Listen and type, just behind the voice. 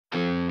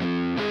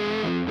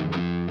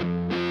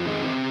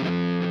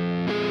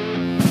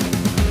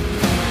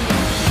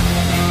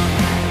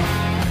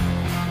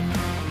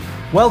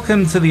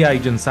Welcome to the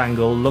Agents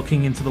Angle,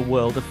 looking into the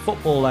world of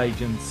football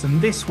agents,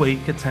 and this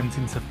week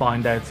attempting to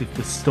find out if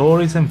the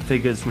stories and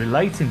figures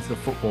relating to the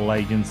football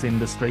agents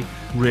industry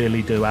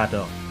really do add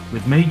up.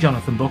 With me,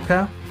 Jonathan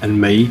Booker.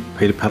 And me,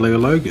 Peter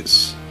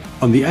Paleologos.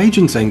 On the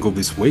Agents Angle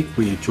this week,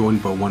 we are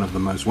joined by one of the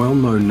most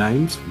well-known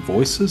names,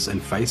 voices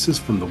and faces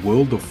from the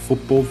world of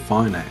football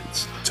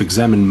finance to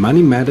examine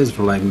money matters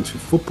relating to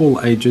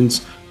football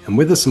agents and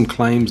whether some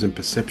claims and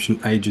perception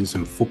agents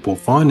in football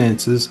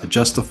finances are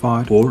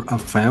justified or are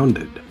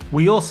founded.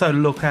 We also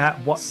look at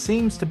what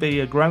seems to be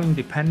a growing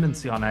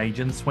dependency on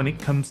agents when it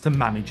comes to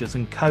managers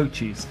and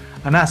coaches,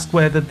 and ask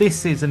whether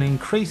this is an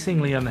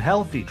increasingly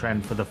unhealthy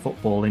trend for the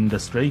football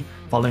industry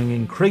following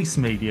increased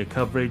media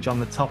coverage on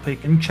the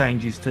topic and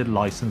changes to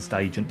licensed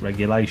agent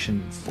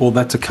regulations. All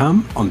that to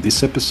come on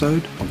this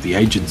episode of the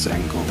Agents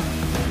Angle.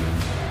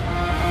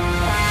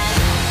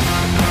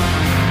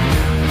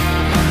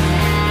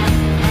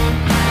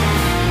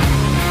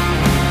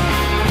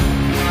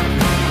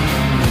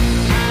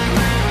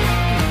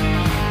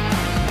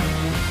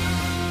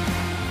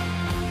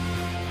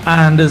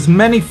 And as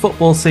many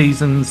football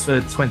seasons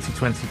for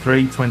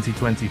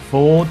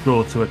 2023-2024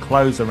 draw to a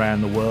close around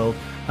the world,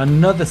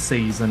 another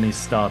season is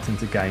starting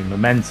to gain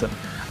momentum.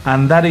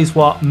 And that is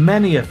what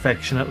many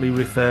affectionately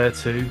refer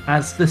to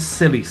as the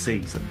silly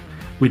season,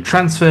 with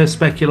transfer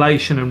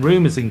speculation and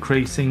rumours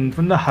increasing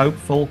from the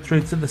hopeful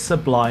through to the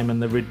sublime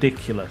and the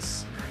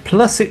ridiculous.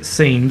 Plus, it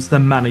seems the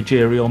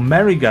managerial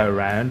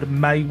merry-go-round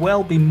may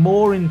well be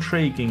more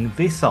intriguing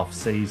this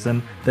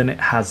off-season than it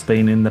has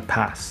been in the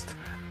past.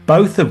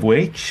 Both of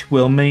which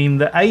will mean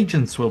that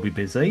agents will be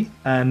busy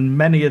and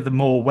many of the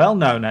more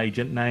well-known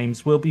agent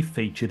names will be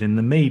featured in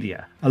the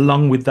media,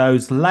 along with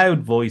those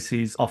loud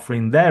voices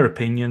offering their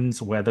opinions,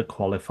 whether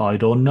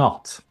qualified or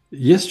not.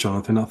 Yes,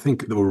 Jonathan, I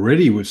think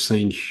already we've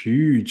seen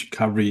huge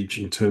coverage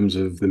in terms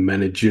of the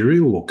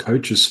managerial or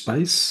coaches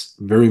space,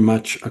 very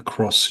much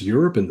across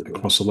Europe and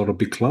across a lot of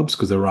big clubs,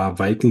 because there are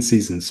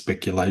vacancies and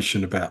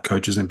speculation about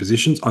coaches and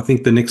positions. I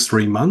think the next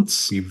 3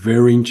 months will be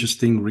very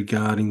interesting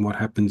regarding what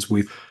happens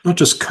with not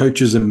just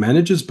coaches and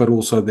managers, but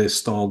also their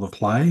style of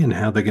play and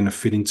how they're going to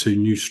fit into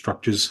new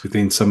structures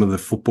within some of the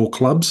football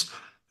clubs.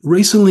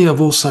 Recently,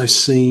 I've also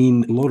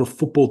seen a lot of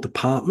football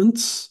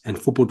departments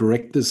and football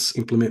directors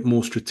implement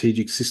more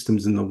strategic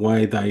systems in the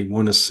way they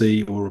want to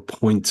see or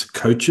appoint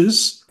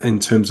coaches in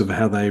terms of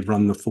how they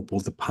run the football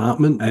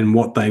department and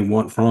what they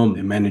want from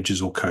their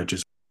managers or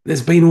coaches.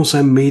 There's been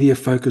also media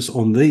focus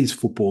on these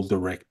football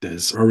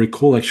directors. I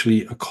recall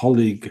actually a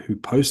colleague who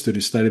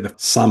stated that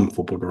some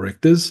football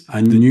directors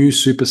are the new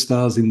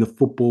superstars in the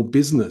football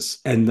business,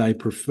 and they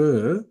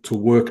prefer to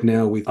work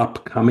now with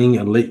upcoming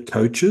elite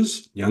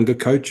coaches, younger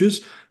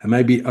coaches, and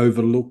maybe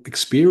overlook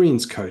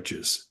experienced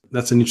coaches.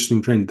 That's an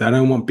interesting trend. They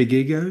don't want big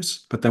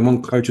egos, but they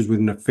want coaches with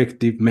an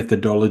effective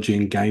methodology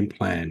and game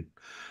plan.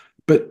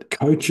 But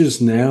coaches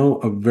now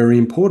are very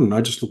important.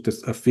 I just looked at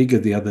a figure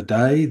the other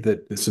day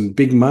that there's some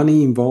big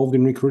money involved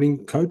in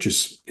recruiting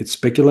coaches. It's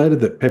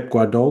speculated that Pep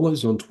Guardiola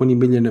is on 20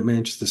 million at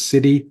Manchester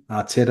City,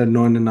 Arteta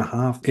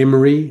 9.5,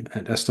 Emery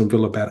at Aston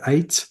Villa about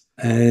 8.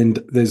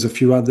 And there's a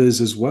few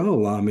others as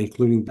well,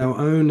 including our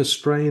own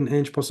Australian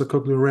Ange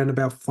Postecoglou around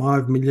about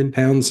 £5 million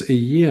a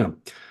year.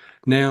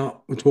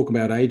 Now, we talk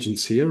about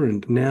agents here,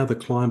 and now the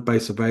client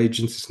base of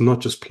agents is not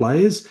just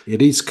players, it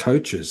is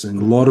coaches.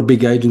 And a lot of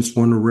big agents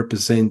want to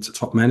represent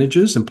top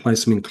managers and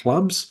place them in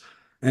clubs.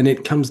 And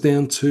it comes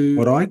down to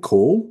what I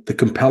call the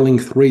compelling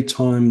 3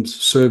 times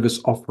service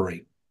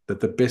offering,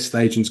 that the best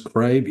agents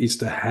crave is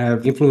to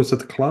have influence at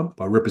the club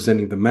by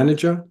representing the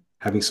manager,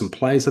 having some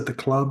players at the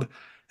club,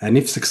 and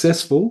if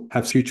successful,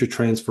 have future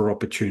transfer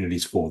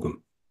opportunities for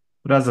them.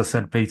 But as I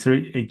said, Peter,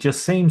 it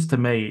just seems to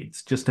me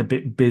it's just a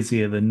bit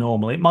busier than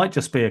normal. It might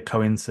just be a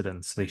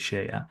coincidence this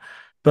year.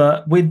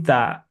 But with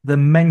that, the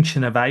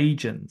mention of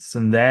agents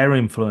and their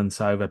influence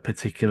over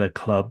particular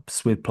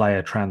clubs with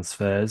player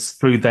transfers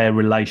through their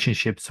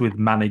relationships with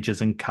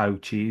managers and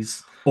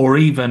coaches, or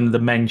even the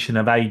mention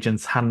of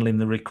agents handling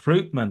the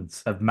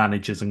recruitment of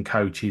managers and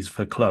coaches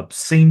for clubs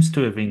seems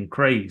to have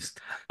increased.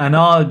 And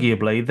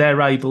arguably,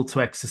 they're able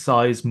to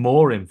exercise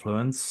more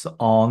influence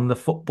on the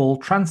football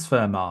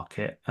transfer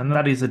market. And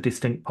that is a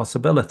distinct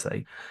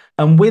possibility.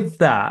 And with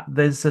that,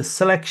 there's a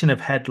selection of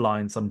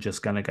headlines I'm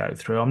just going to go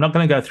through. I'm not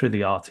going to go through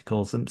the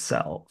articles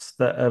themselves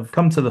that have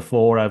come to the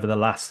fore over the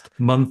last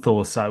month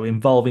or so,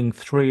 involving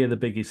 3 of the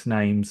biggest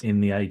names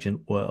in the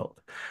agent world.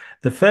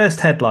 The first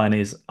headline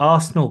is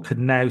Arsenal could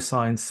now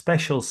sign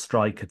special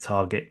striker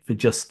target for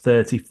just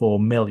 34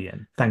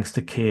 million, thanks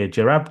to Kia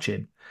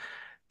Jarabchin.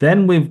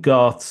 Then we've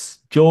got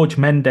George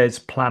Mendes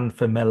plan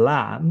for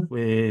Milan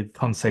with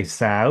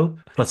Conceição,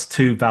 plus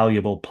 2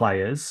 valuable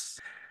players.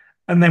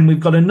 And then we've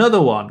got another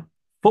one,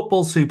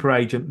 football super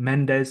agent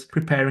Mendes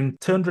preparing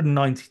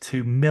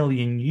 €292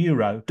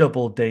 million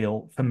double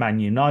deal for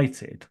Man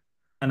United.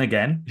 And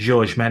again,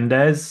 George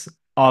Mendes,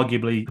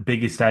 arguably the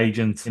biggest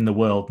agent in the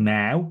world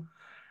now.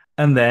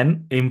 And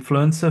then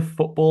influencer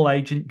football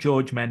agent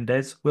George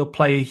Mendes will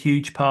play a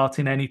huge part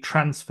in any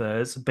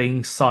transfers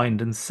being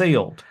signed and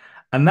sealed.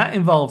 And that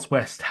involves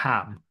West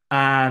Ham.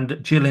 and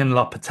Julian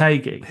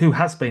Lopetegui, who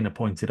has been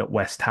appointed at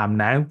West Ham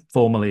now,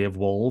 formerly of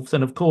Wolves.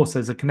 And of course,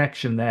 there's a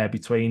connection there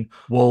between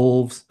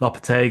Wolves,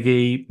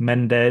 Lopetegui,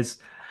 Mendes.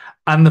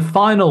 And the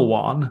final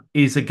one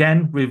is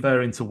again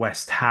referring to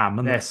West Ham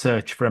and their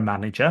search for a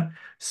manager.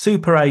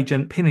 Super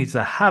agent Pini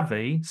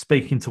Zahavi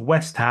speaking to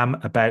West Ham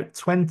about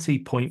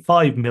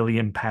 £20.5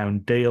 million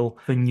deal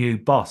for new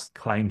boss,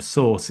 claim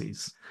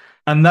sources.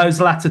 And those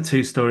latter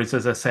two stories,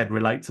 as I said,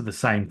 relate to the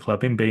same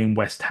club in being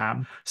West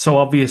Ham. So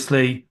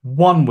obviously,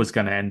 one was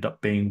going to end up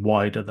being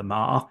wide of the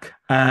mark.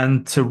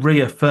 And to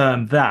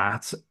reaffirm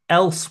that,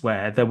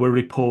 elsewhere, there were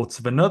reports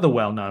of another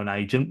well-known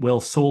agent,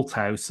 Will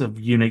Salthouse of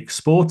Unique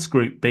Sports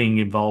Group, being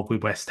involved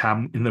with West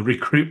Ham in the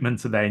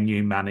recruitment of their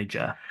new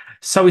manager.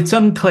 So it's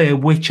unclear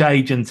which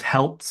agent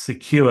helped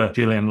secure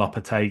Julian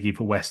Lopetegui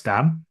for West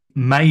Ham.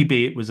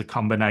 Maybe it was a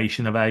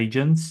combination of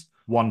agents,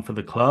 one for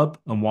the club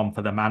and one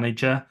for the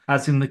manager,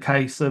 as in the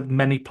case of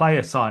many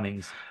player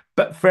signings.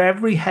 But for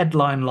every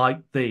headline like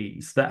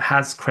these that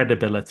has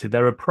credibility,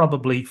 there are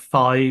probably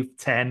 5,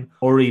 10,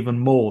 or even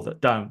more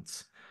that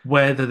don't.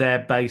 Whether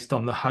they're based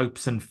on the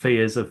hopes and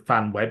fears of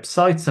fan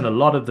websites, and a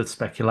lot of the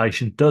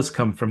speculation does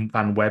come from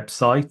fan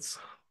websites,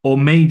 or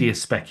media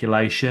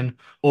speculation,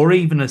 or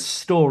even a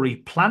story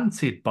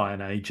planted by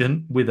an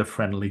agent with a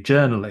friendly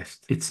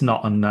journalist. It's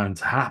not unknown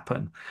to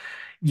happen.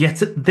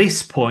 Yet at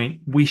this point,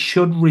 we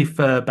should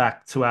refer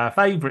back to our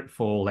favourite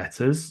four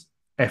letters,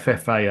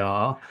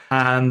 FFAR,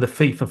 and the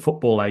FIFA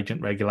football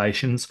agent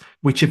regulations,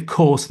 which of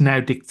course now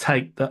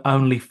dictate that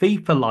only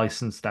FIFA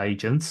licensed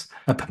agents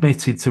are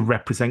permitted to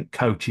represent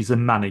coaches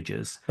and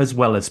managers, as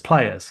well as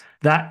players.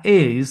 That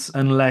is,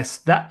 unless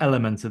that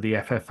element of the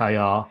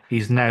FFAR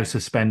is now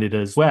suspended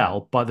as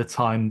well by the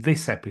time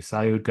this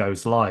episode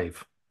goes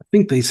live. I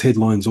think these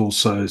headlines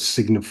also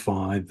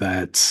signify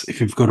that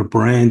if you've got a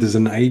brand as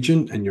an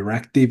agent and you're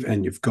active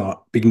and you've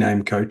got big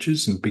name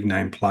coaches and big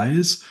name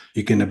players,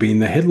 you're going to be in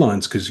the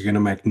headlines because you're going to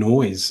make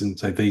noise and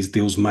say these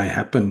deals may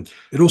happen.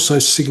 It also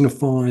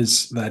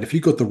signifies that if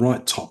you've got the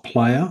right top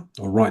player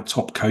or right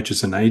top coach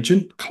as an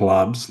agent,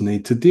 clubs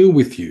need to deal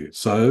with you.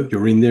 So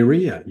you're in their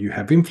ear, you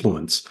have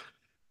influence.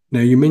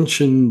 Now, you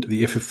mentioned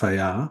the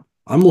FFAR.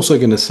 I'm also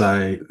going to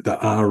say the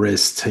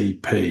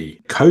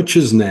RSTP.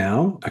 Coaches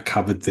now are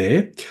covered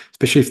there,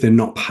 especially if they're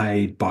not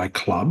paid by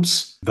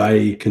clubs.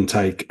 They can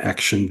take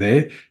action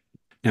there.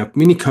 Now,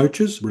 many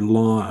coaches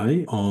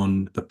rely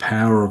on the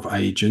power of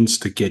agents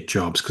to get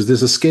jobs because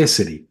there's a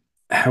scarcity.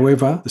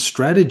 However, the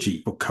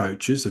strategy for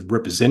coaches and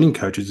representing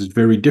coaches is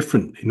very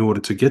different in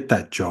order to get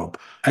that job.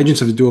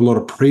 Agents have to do a lot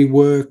of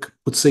pre-work,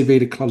 put CV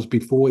to clubs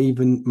before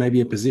even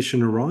maybe a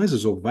position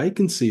arises or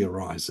vacancy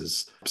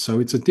arises. So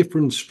it's a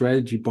different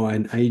strategy by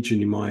an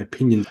agent, in my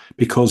opinion,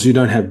 because you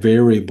don't have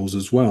variables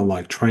as well,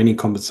 like training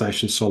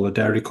compensation,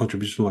 solidarity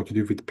contribution, like you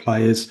do with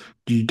players.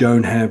 You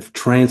don't have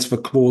transfer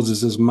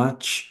clauses as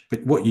much.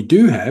 But what you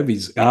do have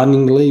is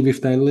gardening leave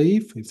if they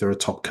leave, if they're a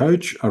top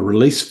coach, a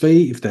release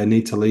fee if they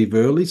need to leave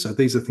early. So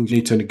these are things you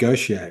need to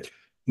negotiate.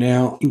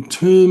 Now, in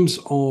terms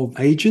of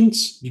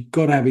agents, you've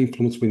got to have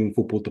influence within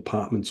football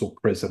departments or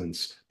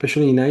presidents,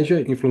 especially in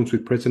Asia, influence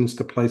with presidents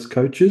to place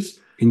coaches.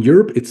 In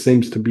Europe, it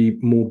seems to be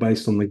more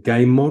based on the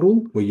game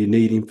model, where you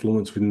need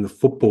influence within the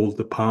football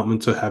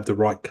department to have the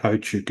right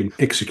coach who can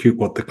execute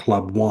what the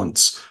club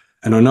wants.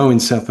 And I know in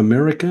South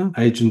America,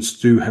 agents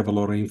do have a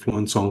lot of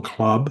influence on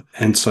club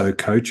and so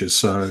coaches.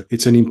 So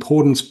it's an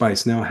important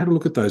space. Now, I had a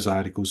look at those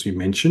articles you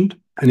mentioned,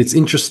 and it's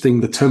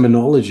interesting the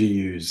terminology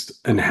used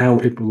and how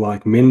people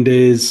like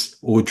Mendes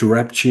or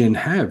Jarapchian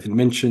have. It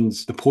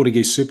mentions the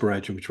Portuguese super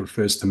agent, which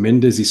refers to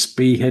Mendes is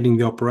spearheading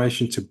the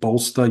operation to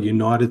bolster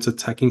United's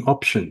attacking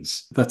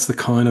options. That's the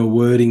kind of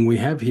wording we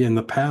have here and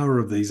the power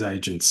of these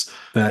agents,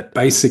 that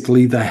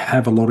basically they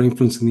have a lot of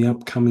influence in the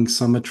upcoming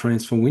summer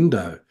transfer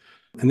window.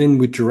 And then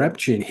with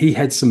Jarapchian, he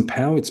had some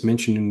power, it's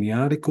mentioned in the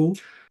article,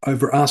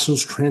 over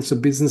Arsenal's transfer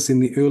business in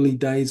the early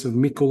days of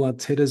Mikel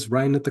Arteta's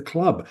reign at the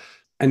club.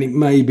 And it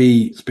may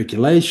be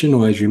speculation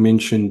or, as you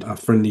mentioned, a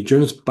friendly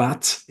journalist,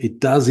 but it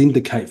does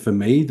indicate for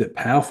me that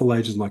powerful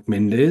agents like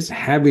Mendes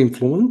have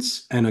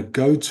influence and are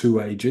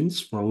go-to agents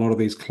for a lot of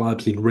these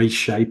clubs in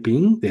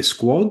reshaping their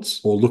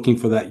squads or looking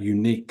for that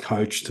unique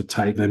coach to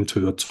take them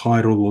to a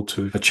title or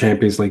to a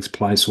Champions League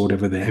place or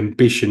whatever their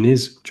ambition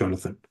is,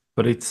 Jonathan.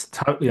 But it's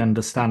totally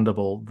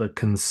understandable the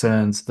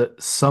concerns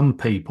that some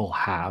people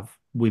have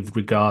with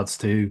regards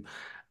to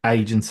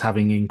agents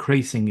having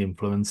increasing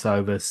influence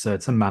over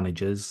certain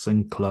managers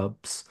and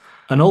clubs,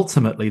 and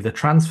ultimately the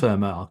transfer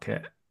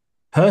market.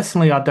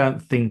 Personally, I don't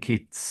think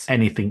it's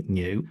anything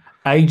new.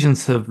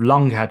 Agents have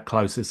long had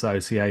close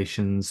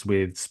associations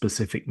with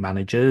specific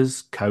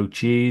managers,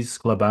 coaches,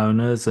 club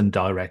owners, and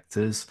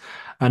directors.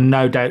 And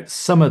no doubt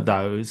some of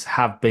those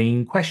have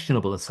been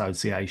questionable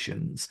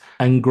associations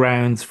and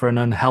grounds for an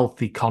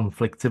unhealthy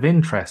conflict of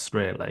interest,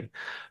 really.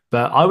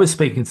 But I was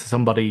speaking to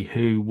somebody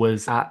who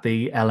was at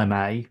the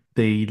LMA,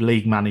 the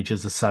League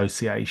Managers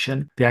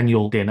Association, the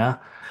annual dinner,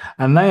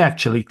 and they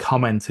actually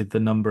commented the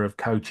number of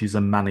coaches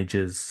and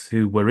managers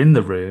who were in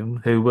the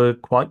room who were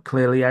quite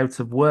clearly out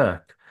of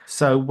work.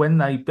 So when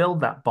they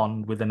build that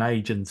bond with an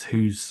agent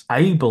who's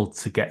able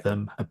to get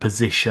them a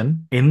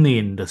position in the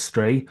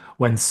industry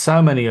when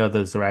so many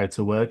others are out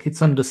of work,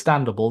 it's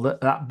understandable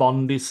that that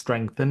bond is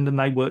strengthened and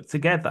they work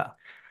together.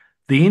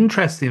 The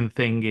interesting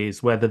thing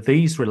is whether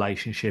these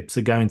relationships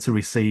are going to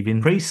receive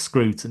increased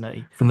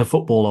scrutiny from the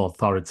football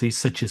authorities,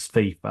 such as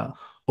FIFA,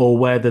 or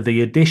whether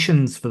the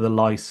additions for the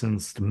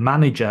licensed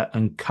manager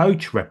and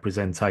coach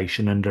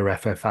representation under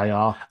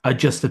FFAR are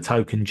just a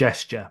token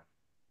gesture.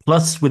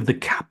 Plus, with the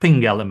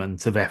capping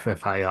element of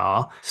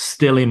FFAR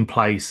still in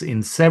place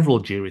in several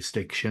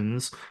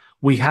jurisdictions,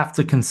 we have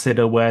to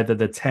consider whether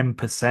the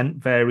 10%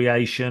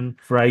 variation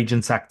for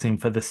agents acting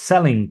for the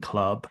selling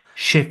club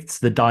shifts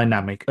the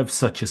dynamic of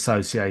such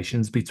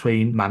associations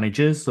between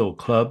managers or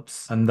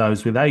clubs and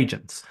those with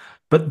agents.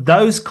 But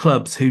those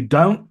clubs who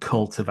don't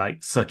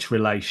cultivate such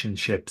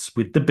relationships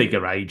with the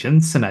bigger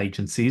agents and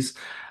agencies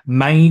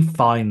may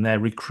find their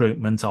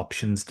recruitment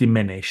options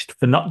diminished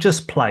for not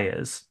just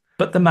players,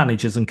 but the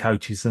managers and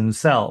coaches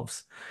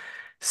themselves.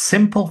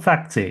 Simple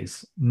fact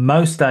is,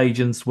 most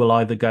agents will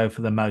either go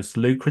for the most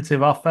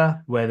lucrative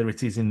offer, whether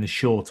it is in the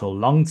short or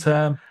long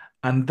term,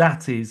 and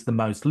that is the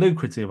most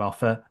lucrative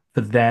offer for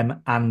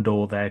them and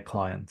or their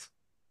client.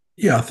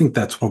 Yeah, I think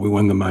that's probably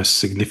one of the most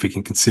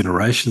significant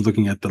considerations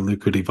looking at the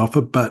lucrative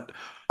offer. But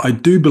I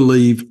do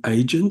believe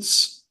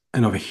agents,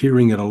 and I'm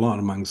hearing it a lot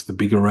amongst the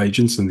bigger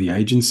agents and the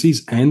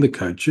agencies and the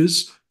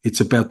coaches, it's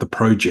about the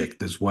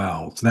project as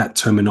well. So that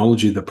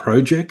terminology, the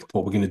project,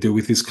 what we're going to do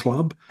with this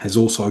club, has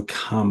also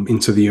come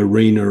into the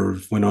arena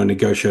of when I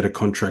negotiate a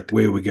contract,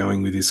 where we're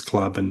going with this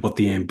club and what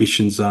the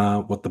ambitions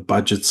are, what the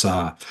budgets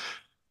are.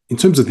 In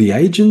terms of the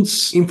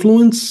agents'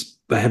 influence,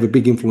 they have a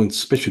big influence,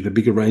 especially the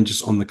bigger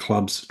ranges, on the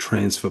club's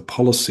transfer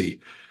policy.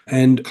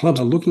 And clubs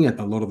are looking at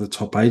a lot of the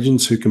top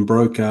agents who can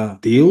broker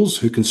deals,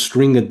 who can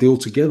string a deal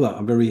together,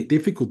 a very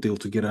difficult deal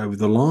to get over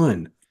the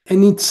line.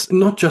 And it's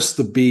not just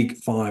the big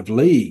five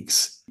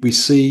leagues. We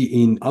see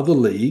in other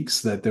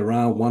leagues that there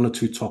are one or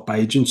two top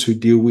agents who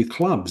deal with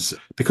clubs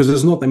because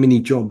there's not that many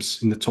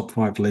jobs in the top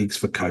five leagues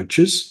for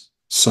coaches.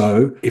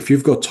 So if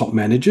you've got top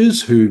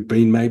managers who've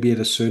been maybe at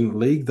a certain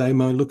league, they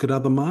might look at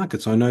other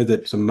markets. I know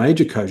that some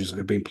major coaches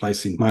have been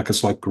placed in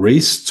markets like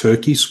Greece,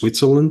 Turkey,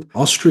 Switzerland,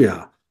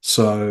 Austria.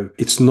 So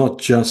it's not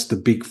just the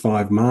big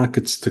five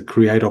markets to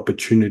create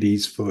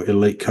opportunities for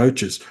elite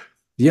coaches.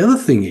 The other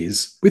thing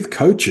is with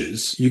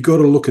coaches, you got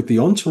to look at the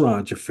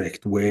entourage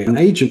effect where an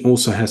agent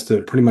also has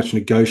to pretty much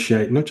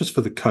negotiate, not just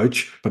for the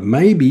coach, but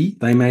maybe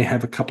they may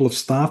have a couple of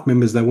staff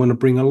members they want to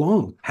bring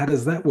along. How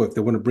does that work?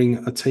 They want to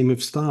bring a team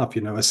of staff,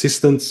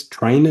 assistants,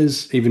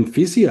 trainers, even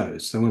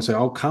physios. They want to say,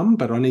 I'll come,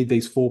 but I need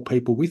these four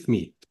people with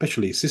me,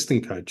 especially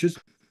assistant coaches.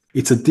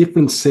 It's a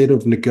different set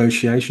of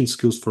negotiation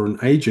skills for an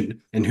agent.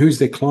 And who's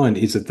their client?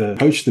 Is it the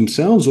coach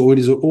themselves or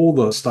is it all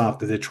the staff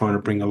that they're trying to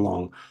bring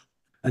along?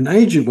 An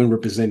agent, when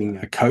representing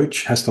a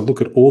coach, has to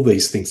look at all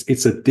these things.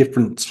 It's a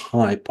different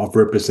type of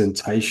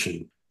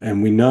representation.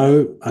 And we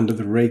know under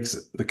the regs,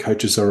 the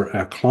coaches are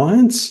our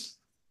clients,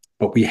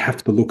 but we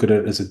have to look at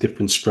it as a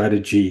different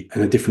strategy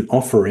and a different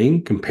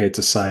offering compared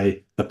to,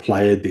 say, the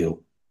player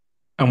deal.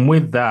 And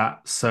with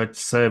that, such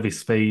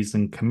service fees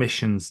and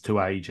commissions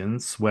to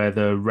agents,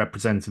 whether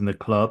representing the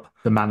club,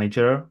 the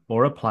manager,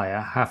 or a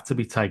player, have to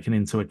be taken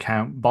into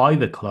account by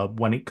the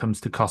club when it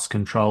comes to cost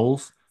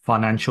controls,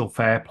 financial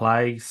fair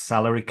play,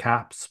 salary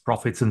caps,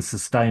 profit and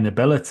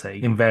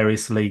sustainability in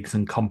various leagues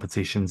and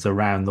competitions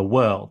around the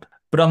world.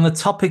 But on the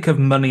topic of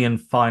money and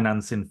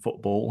finance in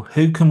football,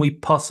 who can we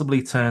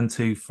possibly turn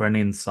to for an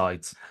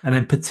insight? And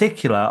in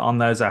particular, on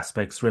those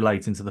aspects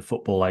relating to the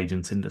football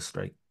agent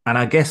industry. And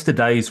our guest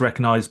today is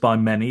recognised by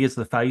many as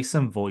the face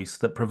and voice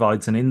that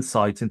provides an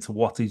insight into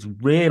what is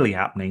really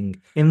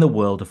happening in the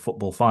world of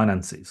football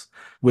finances,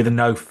 with a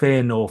no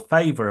fear nor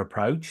favour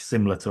approach,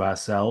 similar to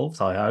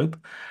ourselves, I hope,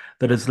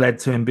 that has led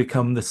to him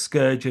become the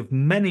scourge of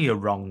many a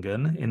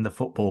wrong-un in the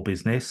football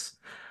business,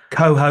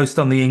 co-host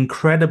on the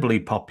incredibly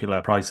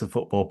popular Price of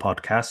Football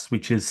podcast,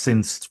 which has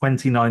since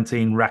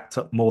 2019 racked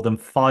up more than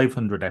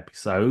 500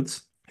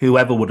 episodes.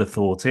 Whoever would have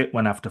thought it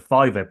when after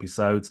 5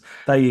 episodes,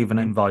 they even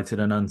invited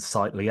an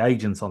unsightly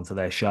agent onto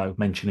their show,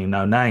 mentioning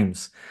no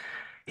names.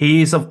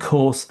 He is, of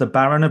course, the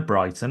Baron of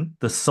Brighton,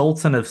 the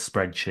Sultan of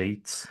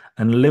spreadsheets,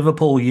 and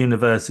Liverpool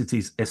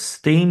University's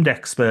esteemed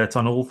expert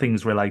on all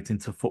things relating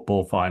to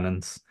football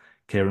finance,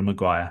 Kieran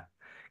Maguire.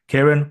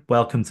 Kieran,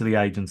 welcome to the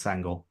Agents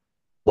Angle.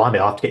 Blimey,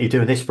 I have to get you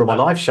doing this for my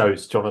live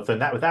shows, Jonathan.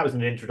 That was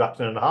an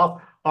introduction and a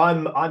half.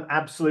 I'm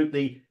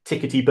absolutely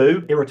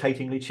tickety-boo,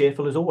 irritatingly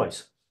cheerful as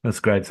always.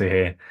 That's great to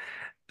hear.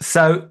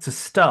 So, to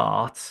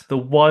start, the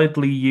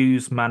widely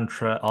used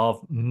mantra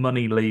of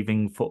money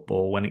leaving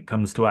football when it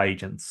comes to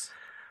agents.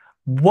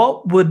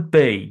 What would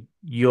be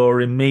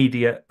your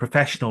immediate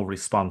professional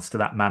response to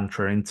that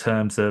mantra in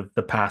terms of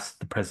the past,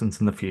 the present,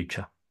 and the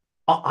future?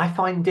 I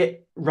find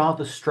it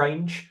rather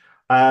strange.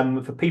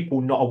 For people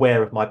not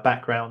aware of my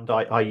background,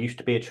 I used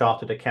to be a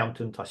chartered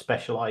accountant. I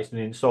specialised in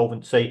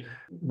insolvency.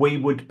 We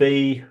would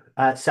be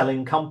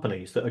selling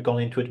companies that had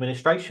gone into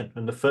administration.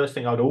 And the first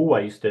thing I'd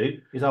always do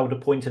is I would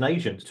appoint an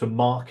agent to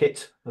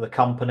market the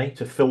company,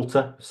 to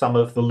filter some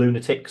of the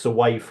lunatics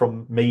away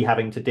from me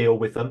having to deal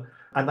with them.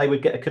 And they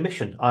would get a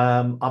commission.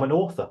 I'm an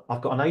author.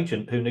 I've got an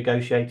agent who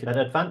negotiated an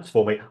advance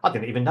for me. I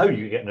didn't even know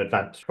you get an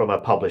advance from a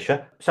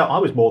publisher. So I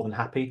was more than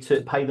happy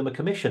to pay them a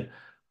commission.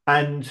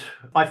 And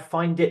I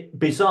find it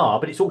bizarre,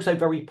 but it's also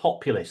very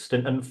populist.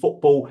 And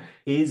football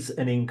is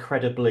an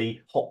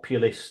incredibly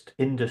populist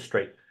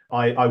industry.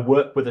 I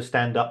work with a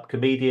stand-up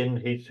comedian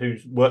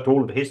who's worked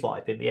all of his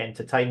life in the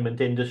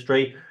entertainment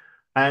industry,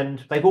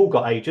 and they've all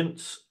got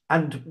agents.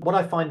 And what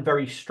I find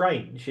very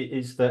strange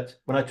is that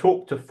when I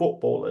talk to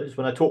footballers,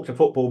 when I talk to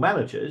football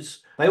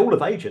managers, they all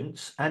have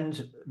agents,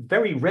 and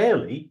very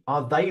rarely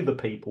are they the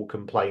people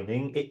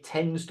complaining. It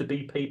tends to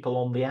be people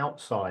on the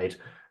outside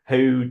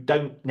who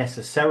don't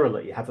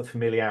necessarily have a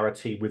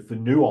familiarity with the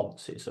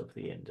nuances of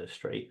the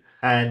industry,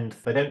 and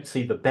they don't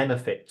see the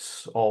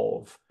benefits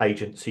of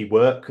agency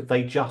work.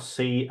 They just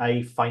see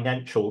a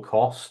financial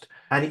cost,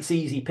 and it's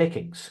easy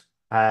pickings.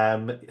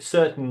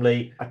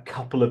 Certainly a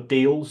couple of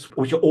deals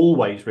which are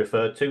always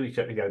referred to,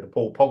 the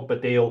Paul Pogba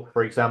deal,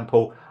 for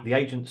example, the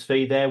agent's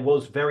fee there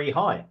was very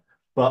high,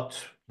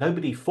 but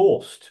nobody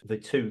forced the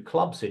two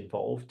clubs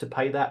involved to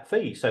pay that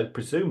fee. So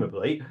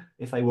presumably,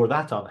 if they were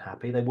that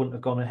unhappy, they wouldn't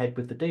have gone ahead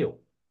with the deal.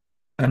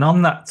 And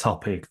on that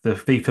topic, the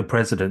FIFA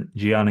president,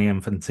 Gianni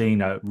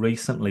Infantino,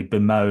 recently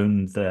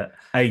bemoaned that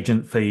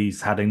agent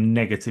fees had a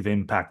negative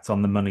impact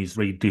on the monies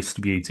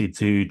redistributed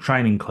to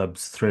training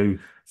clubs through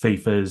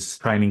FIFA's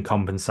training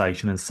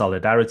compensation and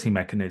solidarity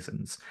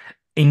mechanisms.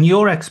 In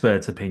your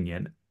expert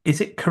opinion, is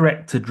it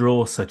correct to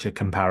draw such a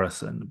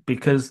comparison?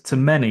 Because to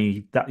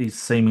many, that is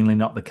seemingly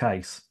not the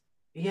case.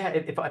 Yeah,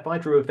 if I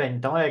drew a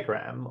Venn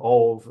diagram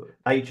of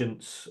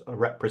agents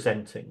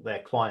representing their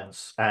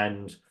clients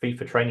and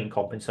FIFA training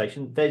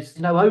compensation, there's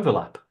no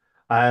overlap.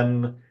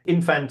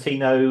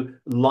 Infantino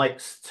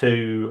likes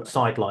to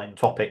sideline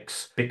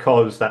topics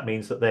because that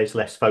means that there's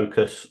less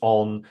focus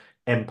on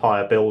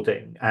empire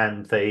building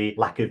and the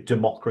lack of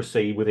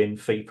democracy within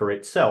FIFA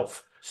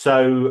itself.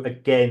 So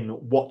again,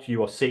 what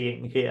you are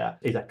seeing here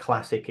is a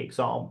classic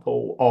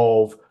example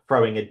of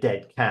throwing a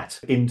dead cat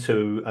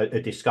into a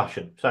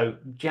discussion. So,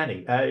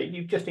 Jenny,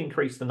 you've just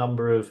increased the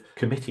number of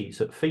committees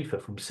at FIFA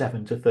from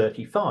 7 to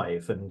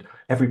 35, and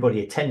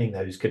everybody attending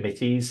those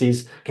committees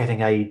is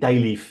getting a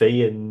daily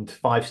fee and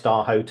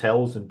five-star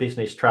hotels and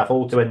business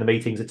travel to when the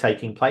meetings are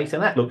taking place.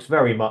 And that looks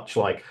very much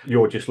like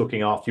you're just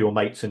looking after your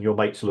mates and your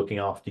mates are looking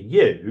after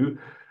you.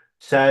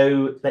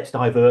 So let's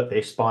divert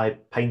this by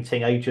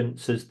painting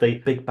agents as the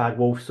big bad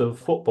wolves of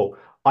football.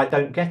 I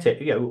don't get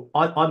it.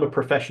 I'm a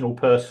professional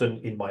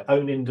person in my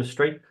own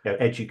industry,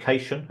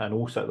 education and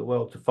also the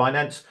world of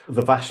finance.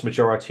 The vast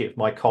majority of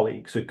my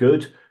colleagues are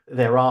good.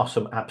 There are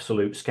some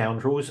absolute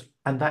scoundrels,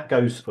 and that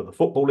goes for the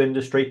football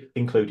industry,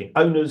 including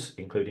owners,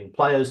 including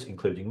players,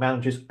 including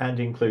managers, and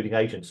including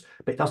agents.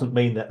 But it doesn't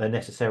mean that they're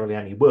necessarily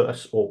any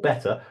worse or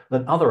better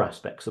than other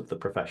aspects of the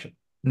profession.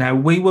 Now,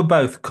 we were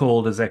both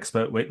called as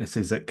expert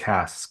witnesses at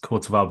CAS,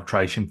 Court of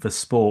Arbitration for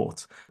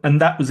Sport, and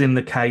that was in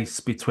the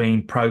case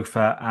between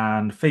PROFA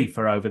and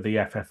FIFA over the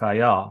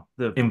FFAR,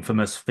 the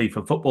infamous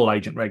FIFA football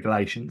agent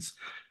regulations.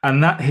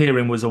 And that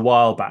hearing was a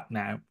while back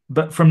now.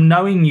 But from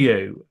knowing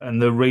you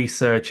and the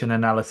research and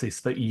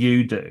analysis that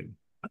you do,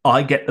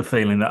 I get the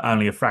feeling that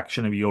only a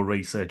fraction of your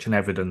research and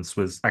evidence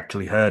was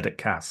actually heard at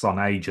CAS on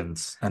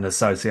agents and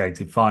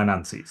associated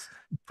finances,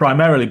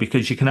 primarily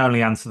because you can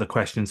only answer the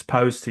questions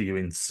posed to you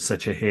in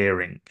such a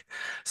hearing.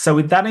 So,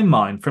 with that in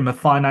mind, from a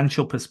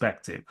financial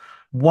perspective,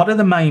 what are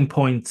the main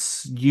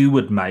points you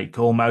would make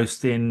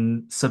almost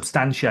in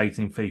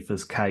substantiating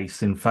FIFA's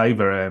case in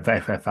favour of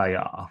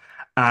FFAR?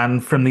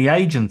 And from the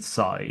agent's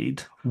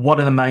side, what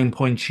are the main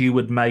points you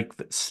would make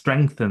that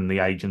strengthen the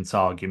agent's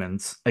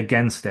arguments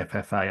against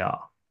FFAR?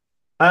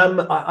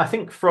 I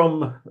think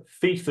from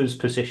FIFA's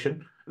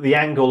position, the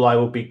angle I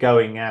would be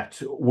going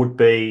at would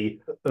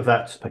be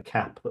that a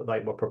cap that they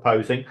were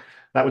proposing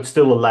that would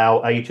still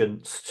allow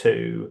agents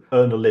to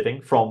earn a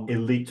living from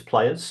elite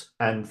players,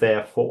 and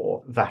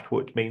therefore that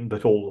would mean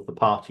that all of the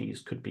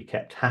parties could be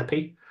kept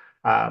happy.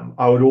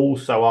 I would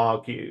also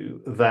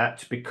argue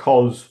that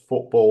because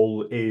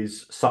football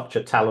is such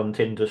a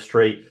talent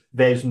industry,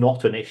 there's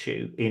not an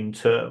issue in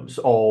terms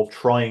of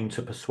trying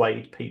to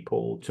persuade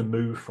people to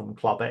move from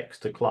Club X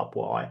to Club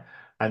Y.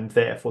 And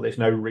therefore, there's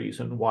no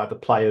reason why the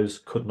players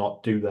could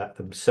not do that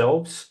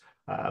themselves,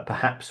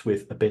 perhaps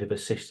with a bit of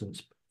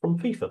assistance from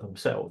FIFA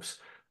themselves.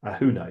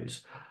 Who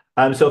knows?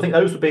 So I think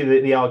those would be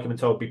the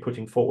arguments I would be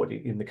putting forward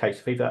in the case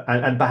of FIFA.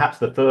 And perhaps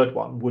the third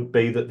one would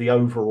be that the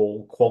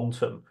overall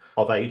quantum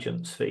of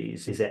agents'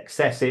 fees is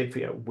excessive.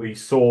 We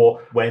saw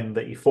when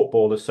the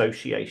Football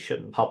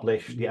Association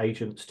published the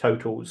agents'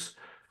 totals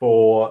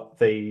for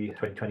the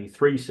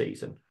 2023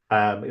 season.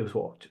 It was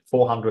what,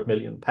 £400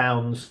 million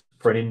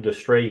for an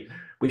industry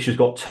which has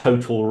got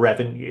total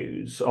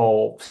revenues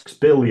of 6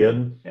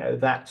 billion,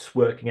 that's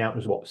working out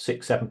as what,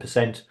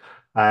 6-7%.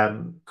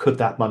 Could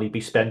that money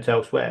be spent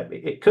elsewhere?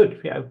 It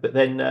could, but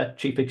then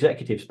chief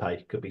executives'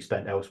 pay could be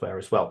spent elsewhere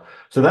as well.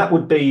 So that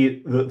would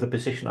be the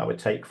position I would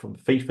take from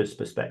FIFA's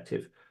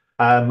perspective.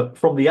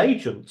 From the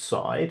agent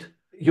side,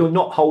 you're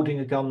not holding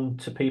a gun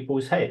to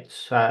people's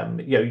heads.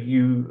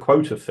 You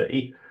quote a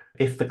fee.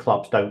 If the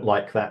clubs don't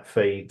like that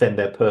fee, then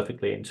they're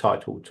perfectly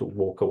entitled to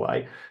walk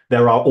away.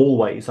 There are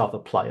always other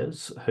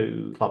players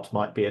who clubs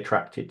might be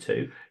attracted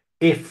to.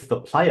 If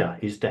the player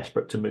is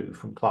desperate to move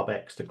from club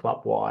X to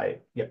club Y,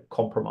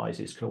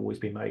 compromises can always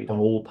be made on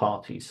all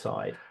parties'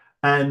 side.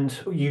 And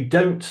you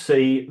don't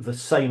see the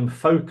same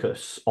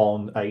focus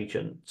on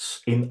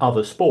agents in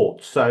other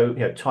sports. So,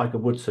 Tiger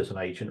Woods as an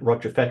agent,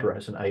 Roger Federer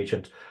as an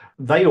agent,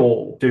 they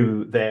all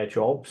do their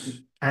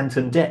jobs. Ant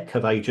and Dec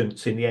have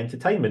agents in the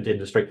entertainment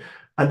industry.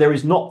 And there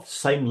is not the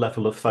same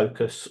level of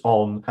focus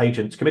on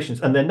agents'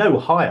 commissions. And they're no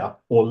higher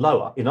or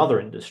lower in other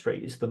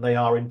industries than they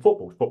are in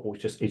football. Football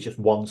is just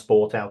one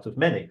sport out of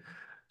many.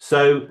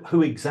 So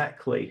who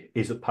exactly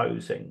is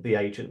opposing the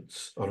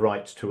agent's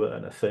right to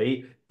earn a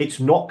fee? It's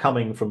not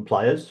coming from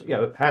players.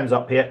 Hands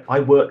up here. I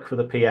work for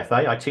the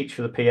PFA. I teach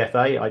for the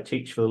PFA. I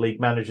teach for the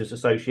League Managers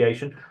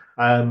Association.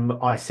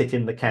 I sit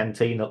in the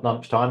canteen at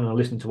lunchtime and I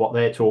listen to what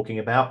they're talking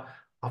about.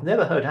 I've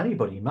never heard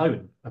anybody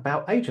moan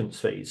about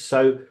agents' fees.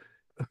 So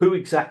who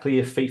exactly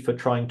is FIFA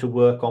trying to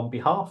work on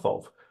behalf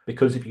of?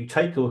 Because if you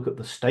take a look at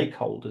the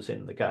stakeholders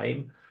in the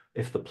game,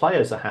 if the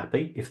players are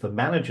happy, if the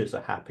managers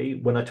are happy,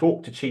 when I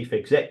talk to chief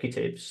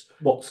executives,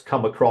 what's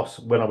come across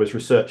when I was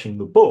researching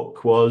the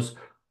book was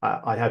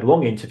I had a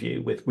long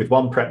interview with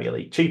one Premier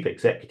League chief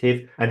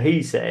executive, and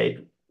he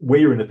said,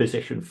 we're in a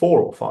position 4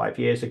 or 5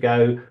 years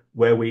ago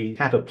where we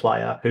had a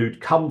player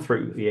who'd come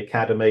through the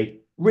academy,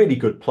 really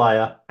good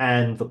player,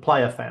 and the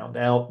player found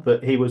out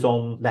that he was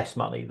on less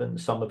money than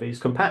some of his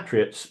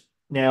compatriots.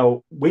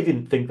 Now, we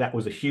didn't think that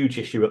was a huge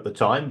issue at the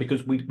time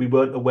because we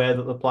weren't aware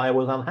that the player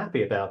was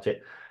unhappy about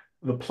it.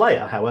 The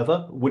player,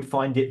 however, would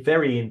find it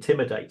very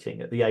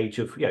intimidating at the age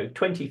of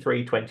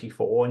 23,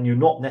 24, and you're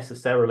not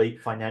necessarily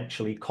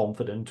financially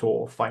confident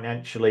or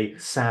financially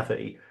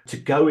savvy to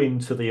go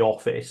into the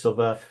office of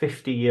a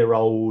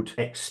 50-year-old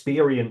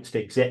experienced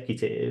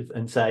executive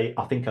and say,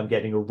 I think I'm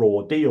getting a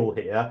raw deal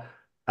here.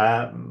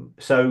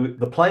 So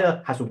the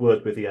player has a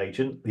word with the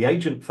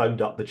agent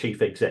phoned up the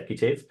chief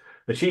executive.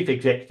 The chief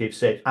executive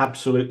said,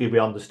 absolutely, we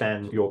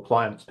understand your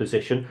client's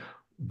position.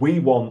 We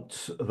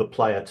want the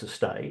player to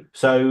stay.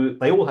 So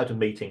they all had a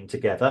meeting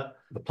together.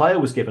 The player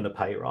was given a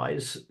pay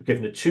rise,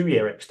 given a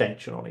 2-year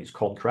extension on his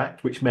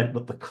contract, which meant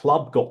that the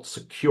club got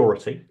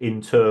security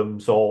in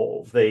terms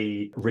of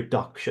the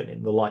reduction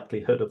in the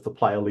likelihood of the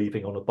player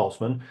leaving on a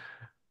Bosman.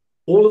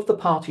 All of the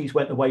parties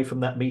went away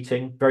from that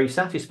meeting very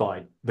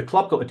satisfied. The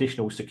club got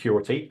additional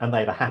security and they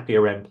had a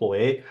happier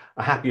employee.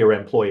 A happier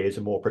employee is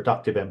a more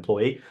productive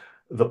employee.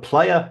 The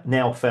player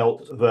now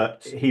felt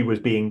that he was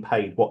being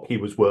paid what he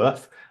was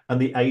worth,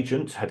 and the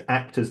agent had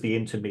acted as the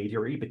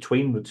intermediary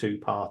between the two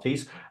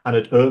parties and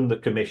had earned the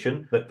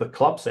commission that the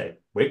club said,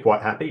 we're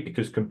quite happy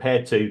because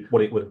compared to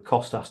what it would have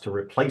cost us to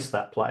replace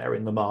that player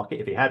in the market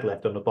if he had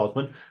left on a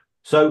Bosman.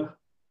 So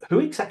who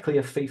exactly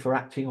are FIFA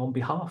acting on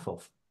behalf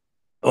of?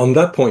 On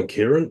that point,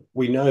 Kieran,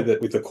 we know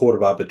that with the Court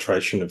of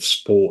Arbitration of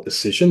Sport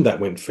decision, that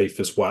went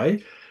FIFA's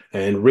way.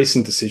 And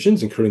recent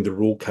decisions, including the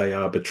Rule K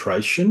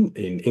arbitration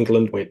in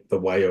England, went the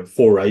way of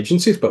 4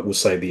 agencies, but we'll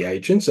say the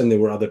agents. And there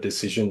were other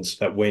decisions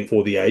that went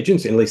for the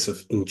agents, at least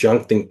of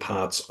injuncting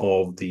parts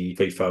of the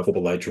FIFA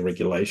football agent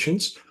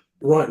regulations.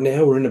 Right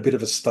now, we're in a bit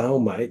of a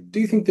stalemate.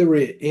 Do you think there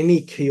are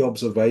any key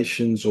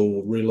observations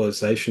or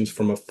realizations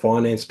from a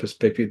finance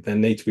perspective that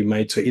need to be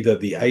made to either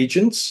the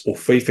agents or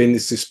FIFA in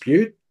this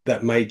dispute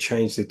that may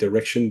change the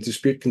direction of the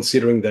dispute,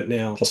 considering that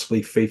now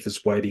possibly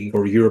FIFA's waiting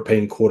for a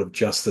European Court of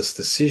Justice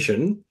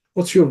decision?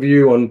 What's your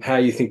view on how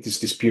you think this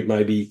dispute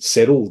may be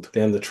settled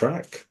down the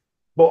track?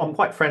 Well, I'm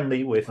quite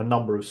friendly with a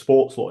number of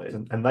sports lawyers,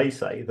 and they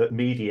say that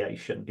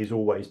mediation is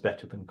always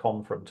better than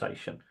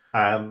confrontation.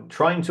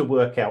 Trying to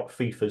work out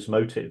FIFA's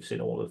motives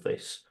in all of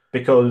this,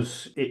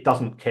 because it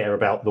doesn't care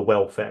about the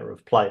welfare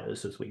of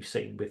players, as we've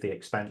seen with the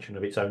expansion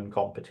of its own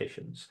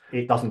competitions.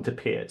 It doesn't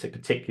appear to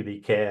particularly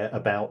care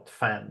about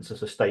fans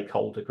as a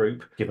stakeholder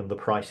group, given the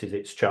prices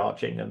it's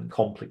charging and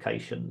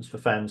complications for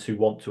fans who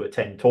want to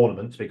attend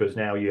tournaments, because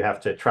now you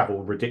have to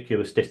travel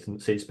ridiculous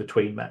distances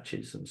between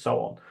matches and so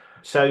on.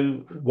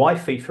 So why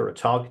FIFA are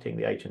targeting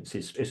the agents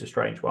is a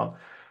strange one,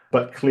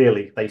 but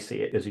clearly they see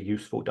it as a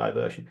useful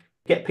diversion.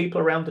 Get people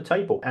around the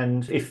table.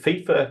 And if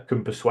FIFA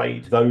can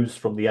persuade those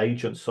from the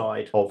agent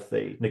side of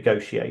the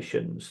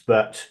negotiations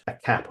that a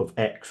cap of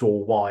X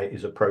or Y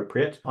is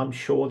appropriate, I'm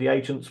sure the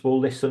agents will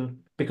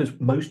listen because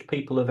most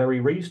people are very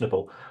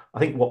reasonable. I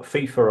think what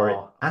FIFA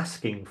are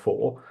asking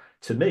for,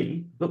 to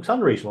me, looks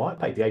unreasonable. I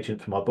paid the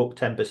agent for my book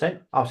 10%.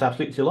 I was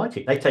absolutely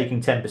delighted. They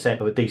taking 10%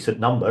 of a decent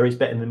number is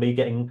better than me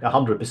getting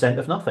 100%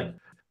 of nothing.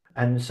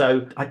 And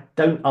so I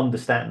don't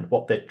understand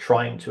what they're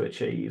trying to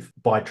achieve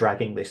by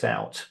dragging this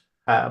out.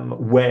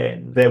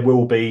 when there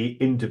will be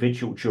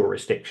individual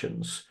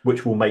jurisdictions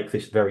which will make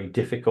this very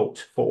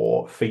difficult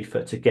for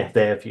FIFA to get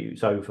their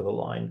views over the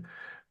line.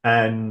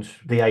 And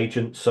the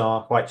agents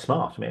are quite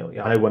smart. I mean,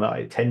 I know when I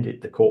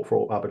attended the Court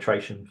for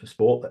Arbitration for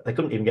Sport, they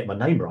couldn't even get my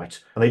name right,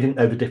 and they didn't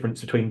know the difference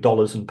between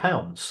dollars and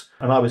pounds.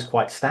 And I was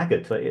quite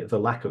staggered at the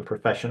lack of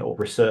professional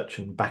research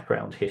and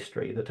background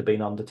history that had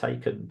been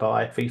undertaken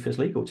by FIFA's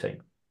legal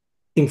team.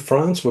 In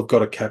France, we've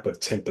got a cap of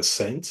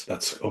 10%.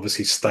 That's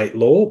obviously state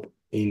law.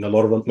 In a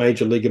lot of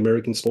Major League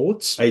American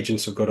sports,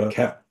 agents have got a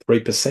cap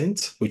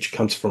 3%, which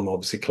comes from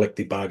obviously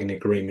collective bargaining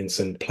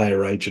agreements and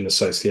player agent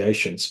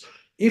associations.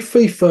 If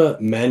FIFA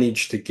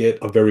managed to get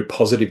a very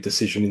positive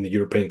decision in the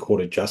European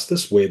Court of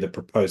Justice where the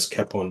proposed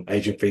cap on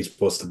agent fees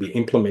was to be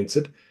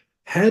implemented,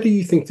 how do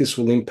you think this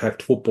will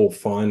impact football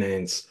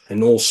finance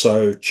and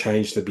also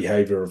change the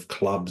behaviour of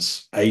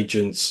clubs,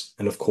 agents,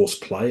 and of course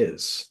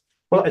players?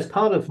 Well, as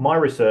part of my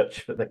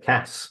research for the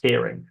CAS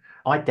hearing,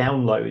 I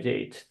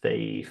downloaded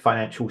the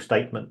financial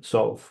statements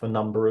of a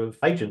number of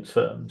agents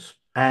firms,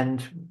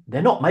 and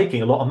they're not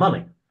making a lot of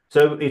money.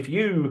 So if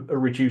you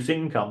reduce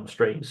income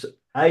streams,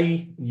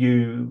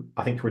 you,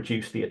 I think,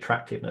 reduce the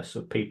attractiveness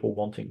of people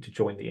wanting to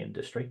join the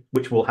industry,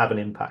 which will have an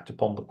impact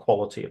upon the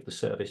quality of the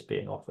service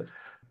being offered.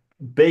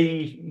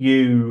 B,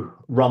 you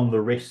run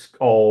the risk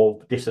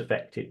of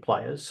disaffected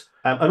players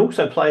and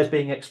also players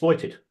being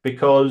exploited,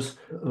 because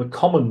the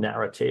common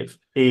narrative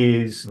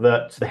is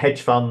that the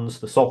hedge funds,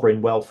 the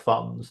sovereign wealth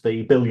funds,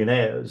 the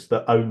billionaires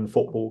that own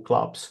football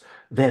clubs,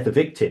 they're the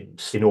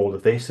victims in all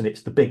of this, and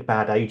it's the big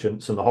bad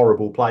agents and the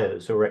horrible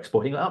players who are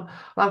exploiting them.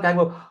 I'm going,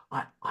 well,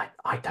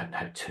 I don't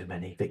know too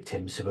many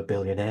victims who are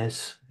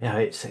billionaires. You know,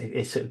 it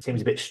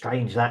seems a bit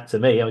strange, that, to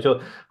me.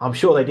 I'm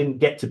sure they didn't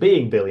get to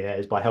being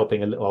billionaires by helping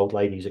little old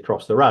ladies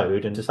across the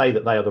road, and to say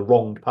that they are the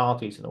wronged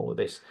parties in all of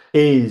this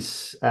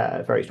is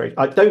very strange.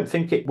 I don't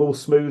think it will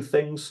smooth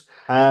things.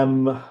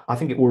 I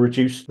think it will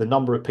reduce the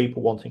number of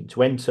people wanting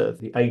to enter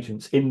the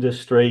agents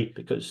industry,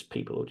 because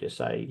people will just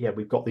say, yeah,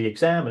 we've got the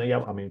exam, and yeah,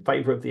 I'm in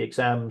favour of the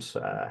exams.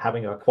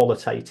 Having a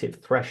qualitative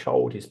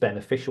threshold is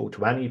beneficial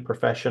to any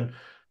profession.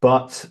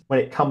 But when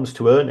it comes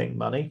to earning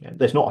money,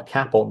 there's not a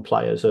cap on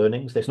players'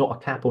 earnings. There's not a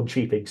cap on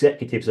chief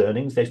executives'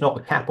 earnings. There's not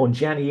a cap on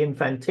Gianni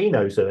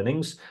Infantino's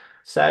earnings.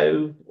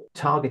 So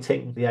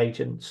targeting the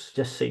agents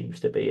just seems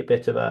to be a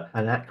bit of an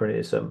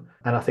anachronism.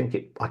 And I think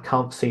I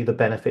can't see the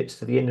benefits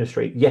to the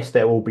industry. Yes,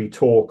 there will be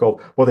talk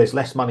of, well, there's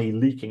less money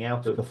leaking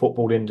out of the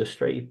football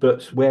industry,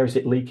 but where is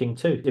it leaking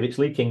to? If it's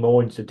leaking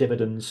more into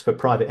dividends for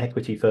private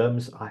equity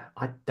firms,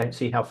 I don't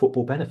see how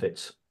football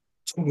benefits.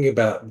 Talking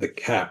about the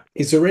cap,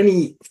 is there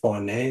any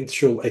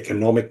financial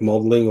economic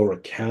modelling or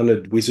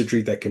accounted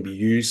wizardry that can be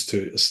used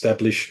to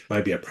establish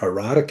maybe a pro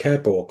rata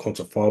cap or a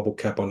quantifiable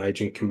cap on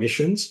agent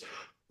commissions,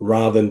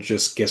 rather than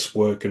just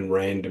guesswork and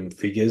random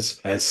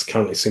figures, as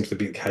currently seems to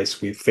be the case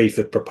with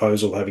FIFA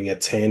proposal having a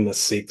 10, a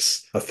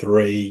 6, a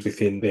 3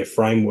 within their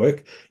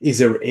framework? Is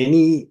there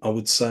any, I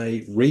would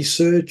say,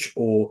 research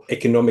or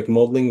economic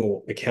modelling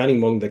or accounting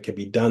modelling that can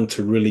be done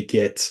to really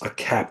get a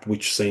cap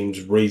which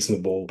seems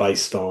reasonable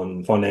based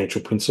on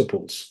financial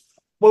principles?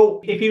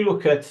 Well, if you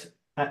look at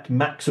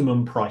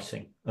maximum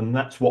pricing, and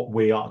that's what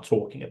we are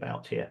talking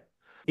about here,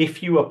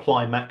 if you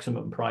apply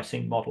maximum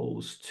pricing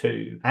models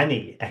to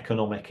any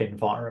economic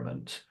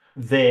environment,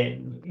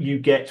 then you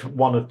get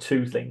one of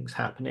two things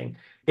happening.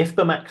 If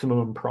the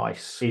maximum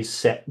price is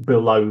set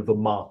below the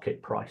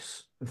market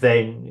price,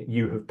 then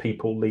you have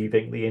people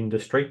leaving the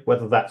industry,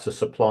 whether that's a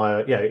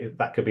supplier,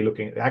 that could be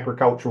looking at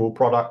agricultural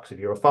products if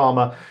you're a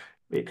farmer,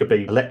 it could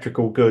be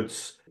electrical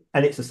goods,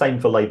 and it's the same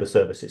for labour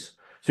services.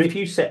 So if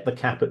you set the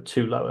cap at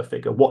too low a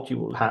figure, what you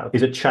will have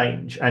is a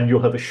change, and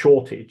you'll have a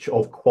shortage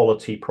of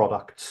quality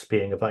products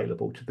being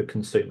available to the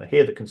consumer.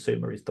 Here, the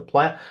consumer is the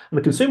player, and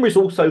the consumer is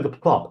also the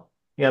club.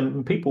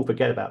 People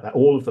forget about that.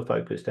 All of the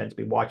focus tends to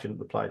be, why shouldn't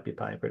the players be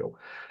paying for it all?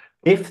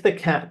 If the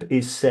cap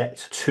is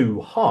set too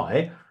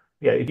high,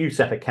 if you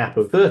set a cap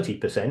of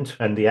 30%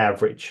 and the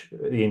average,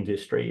 the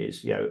industry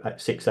is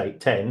at 6, 8,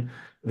 10,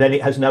 then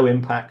it has no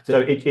impact. So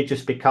it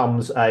just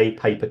becomes a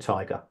paper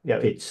tiger.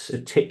 It's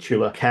a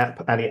titular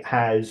cap and it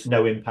has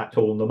no impact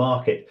on the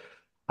market.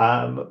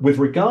 With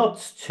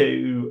regards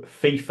to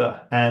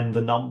FIFA and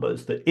the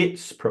numbers that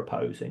it's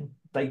proposing,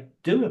 they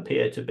do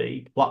appear to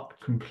be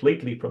plucked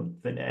completely from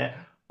thin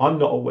air. I'm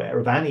not aware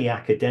of any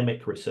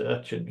academic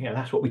research, and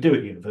that's what we do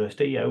at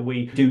university.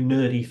 We do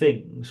nerdy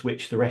things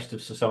which the rest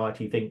of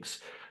society thinks,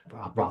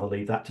 I'd rather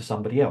leave that to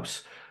somebody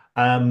else.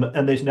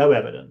 And there's no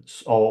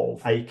evidence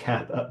of a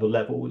cap at the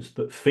levels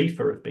that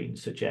FIFA have been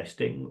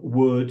suggesting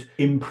would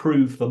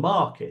improve the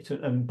market.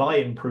 And by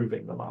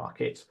improving the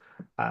market,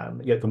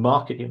 the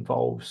market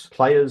involves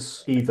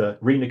players either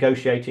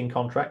renegotiating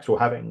contracts or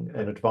having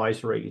an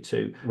advisory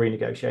to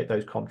renegotiate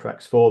those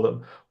contracts for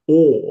them,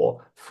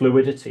 or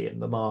fluidity in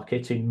the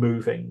market in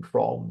moving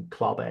from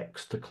club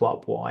X to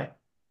club Y.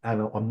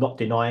 And I'm not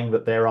denying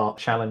that there are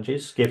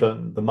challenges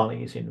given the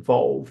monies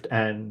involved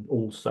and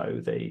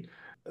also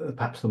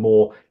perhaps the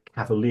more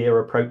cavalier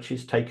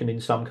approaches taken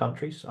in some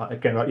countries.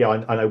 Again,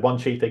 yeah, I know one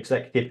chief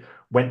executive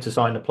went to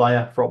sign a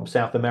player from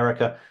South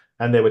America,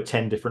 and there were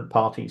 10 different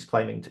parties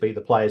claiming to be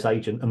the player's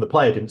agent, and the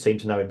player didn't seem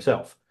to know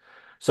himself.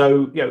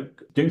 So,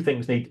 do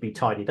things need to be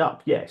tidied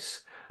up?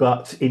 Yes.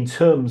 But in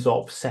terms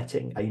of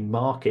setting a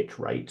market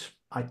rate,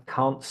 I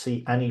can't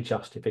see any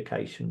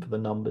justification for the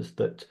numbers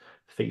that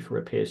FIFA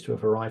appears to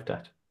have arrived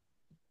at.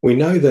 We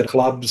know that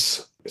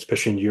clubs,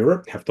 especially in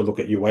Europe, have to look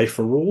at UEFA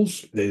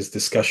rules. There's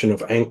discussion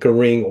of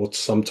anchoring or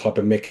some type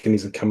of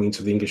mechanism coming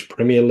into the English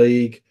Premier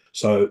League.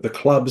 So the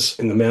clubs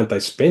and the amount they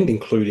spend,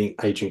 including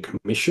agent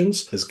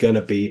commissions, there's going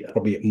to be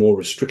probably more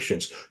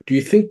restrictions. Do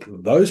you think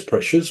those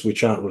pressures,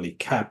 which aren't really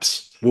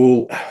caps,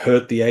 will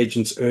hurt the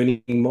agent's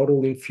earning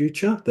model in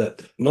future?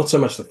 That not so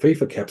much the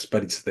FIFA caps,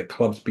 but it's the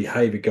club's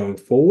behaviour going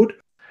forward?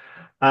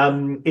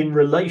 In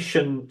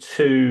relation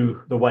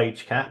to the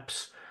wage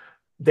caps,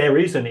 there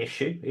is an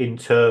issue in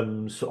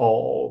terms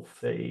of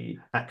the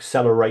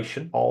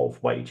acceleration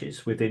of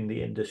wages within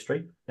the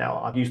industry.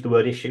 Now, I've used the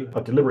word issue,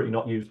 I've deliberately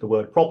not used the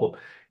word problem.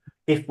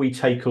 If we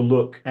take a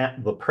look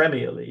at the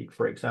Premier League,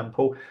 for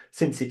example,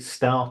 since it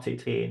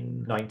started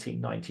in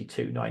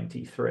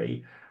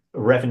 1992-93,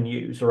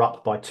 revenues are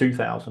up by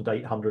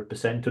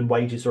 2,800% and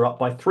wages are up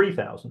by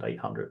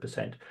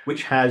 3,800%,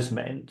 which has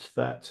meant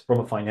that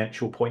from a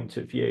financial point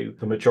of view,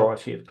 the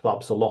majority of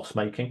clubs are loss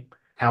making.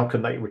 How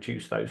can they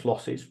reduce those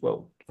losses?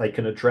 Well, they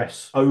can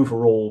address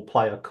overall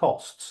player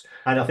costs.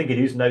 And I think it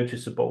is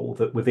noticeable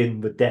that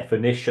within the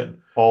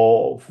definition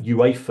of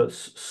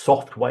UEFA's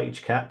soft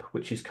wage cap,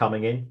 which is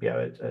coming in,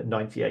 at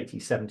 90, 80,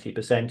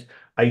 70%,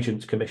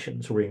 agents'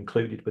 commissions were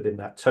included within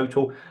that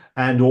total.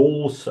 And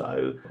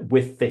also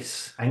with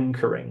this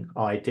anchoring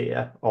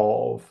idea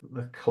of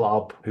the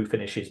club who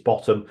finishes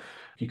bottom,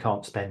 you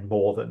can't spend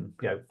more than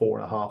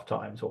 4.5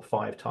 times or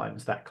 5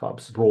 times that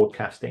club's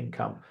broadcast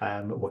income,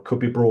 what could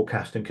be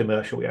broadcast and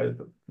commercial,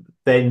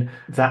 then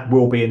that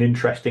will be an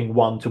interesting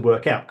one to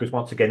work out, because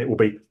once again it will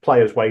be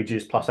players'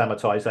 wages plus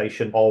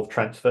amortization of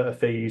transfer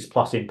fees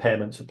plus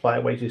impairments of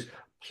player wages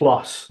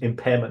plus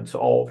impairments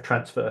of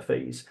transfer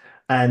fees,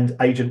 and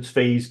agents'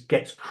 fees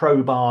gets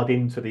crowbarred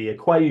into the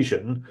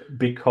equation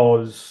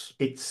because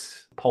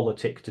it's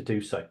politic to do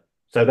so.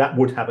 So that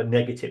would have a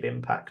negative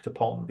impact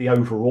upon the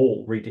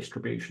overall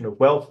redistribution of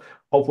wealth,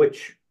 of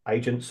which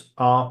agents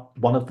are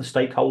one of the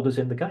stakeholders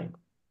in the game.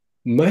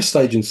 Most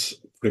agents,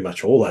 pretty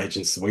much all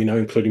agents that we know,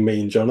 including me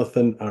and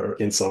Jonathan, are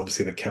against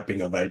obviously the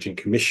capping of agent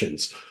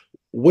commissions.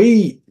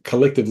 We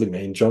collectively,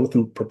 me and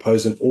Jonathan,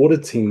 propose an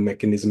auditing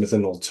mechanism as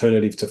an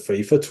alternative to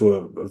FIFA to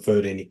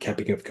avert any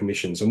capping of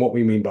commissions. And what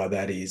we mean by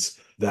that is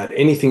that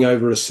anything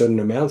over a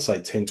certain amount,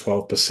 say 10,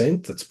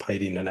 12%, that's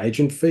paid in an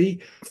agent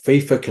fee,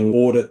 FIFA can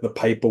audit the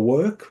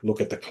paperwork, look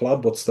at the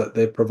club, what's that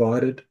they've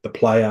provided, the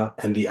player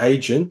and the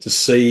agent, to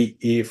see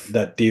if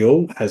that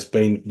deal has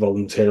been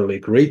voluntarily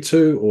agreed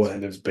to or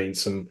there's been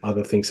some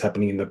other things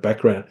happening in the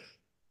background.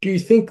 Do you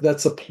think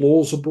that's a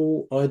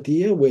plausible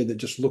idea where they're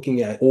just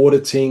looking at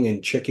auditing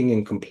and checking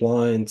and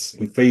compliance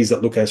and fees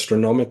that look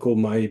astronomical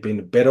may be in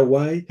a better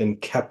way than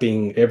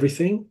capping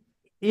everything?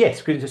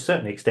 Yes, because to a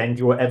certain extent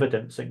you're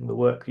evidencing the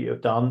work that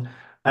you've done.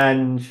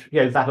 And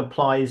that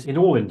applies in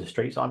all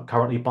industries. I'm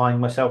currently buying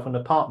myself an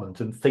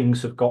apartment and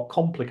things have got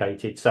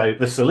complicated. So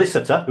the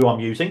solicitor who I'm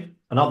using,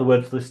 another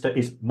word for solicitor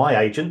is my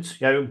agent,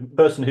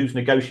 person who's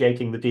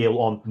negotiating the deal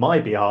on my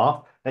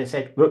behalf. They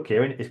said, look,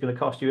 Kieran, it's going to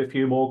cost you a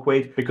few more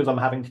quid because I'm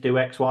having to do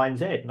X, Y, and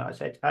Z. And I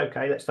said,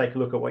 okay, let's take a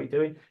look at what you're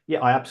doing. Yeah,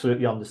 I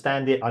absolutely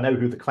understand it. I know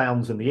who the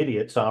clowns and the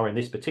idiots are in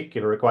this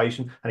particular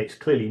equation, and it's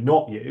clearly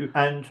not you.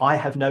 And I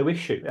have no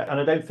issue. And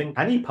I don't think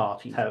any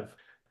party have.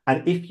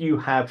 And if you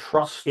have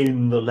trust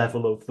in the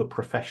level of the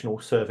professional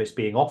service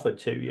being offered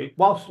to you,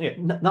 whilst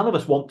none of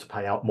us want to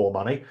pay out more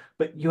money,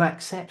 but you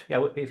accept,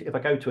 if I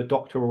go to a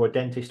doctor or a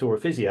dentist or a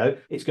physio,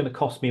 it's going to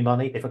cost me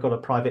money. If I've got a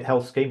private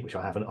health scheme, which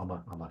I haven't, I'm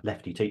a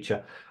lefty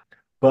teacher,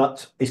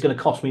 but it's going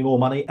to cost me more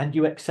money, and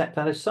you accept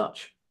that as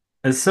such.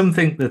 As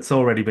something that's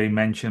already been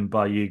mentioned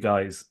by you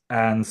guys,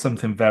 and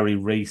something very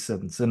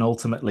recent and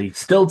ultimately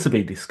still to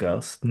be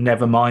discussed,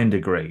 never mind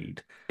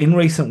agreed. In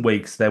recent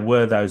weeks, there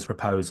were those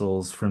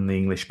proposals from the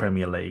English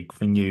Premier League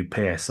for new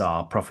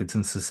PSR, profit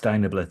and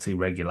sustainability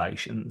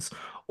regulations,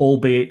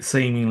 albeit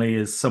seemingly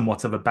as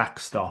somewhat of a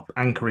backstop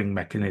anchoring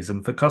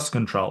mechanism for cost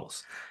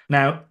controls.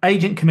 Now,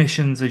 agent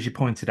commissions, as you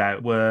pointed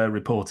out, were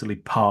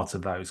reportedly part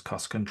of those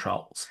cost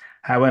controls.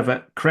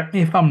 However, correct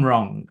me if I'm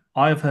wrong,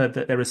 I've heard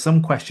that there are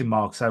some question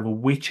marks over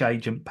which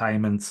agent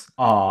payments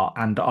are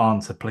and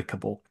aren't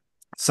applicable.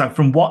 So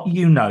from what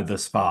you know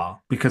thus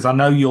far, because I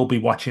know you'll be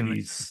watching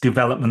these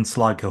developments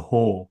like a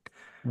hawk,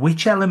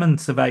 which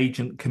elements of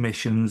agent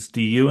commissions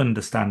do you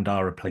understand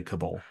are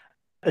applicable?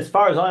 As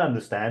far as I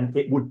understand,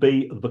 it would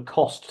be the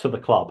cost to the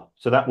club.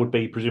 So that would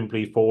be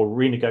presumably for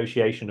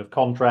renegotiation of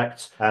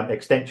contracts,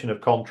 extension of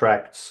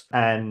contracts,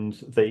 and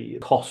the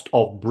cost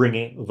of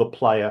bringing the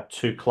player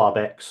to Club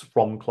X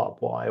from Club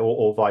Y,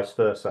 or vice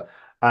versa.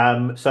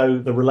 So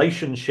the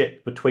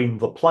relationship between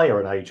the player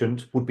and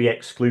agent would be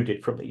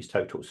excluded from these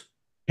totals.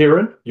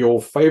 Kieran,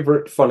 your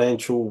favorite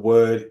financial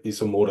word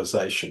is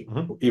amortization.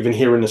 Mhm. Even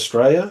here in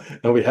Australia,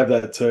 and we have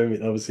that term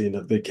obviously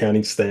in the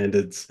accounting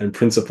standards and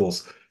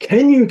principles.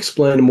 Can you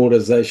explain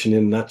amortization in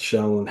a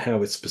nutshell and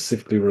how it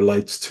specifically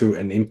relates to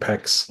and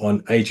impacts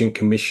on agent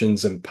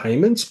commissions and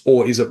payments?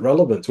 Or is it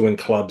relevant to when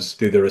clubs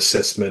do their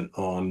assessment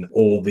on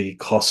all the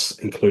costs,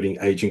 including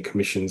agent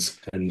commissions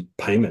and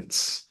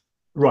payments?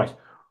 Right.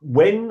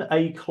 When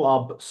a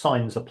club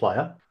signs a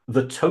player,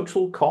 the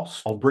total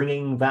cost of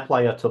bringing that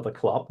player to the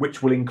club,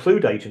 which will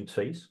include agent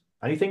fees,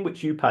 anything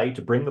which you pay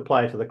to bring the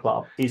player to the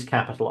club is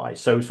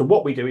capitalized. So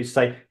what we do is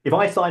say, if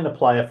I sign a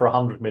player for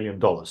 $100 million,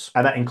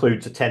 and that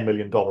includes a $10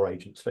 million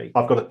agent's fee,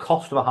 I've got a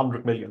cost of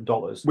 $100 million,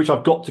 which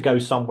I've got to go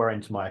somewhere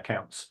into my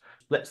accounts.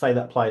 Let's say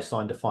that player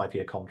signed a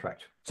 5-year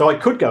contract. So I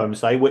could go and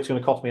say, well, it's going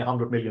to cost me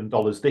 $100 million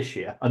this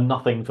year and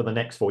nothing for the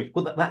next 4 years.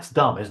 Well, that's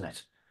dumb, isn't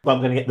it? But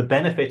I'm going to get the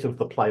benefit of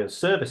the player's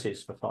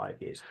services for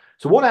 5 years.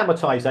 So what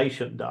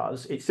amortization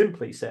does, it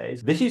simply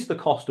says, this is the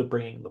cost of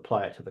bringing the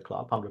player to the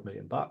club, 100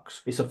 million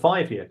bucks. It's a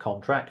 5-year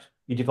contract.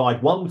 You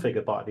divide one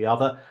figure by the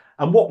other.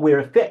 And what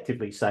we're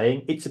effectively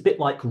saying, it's a bit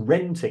like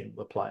renting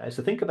the player.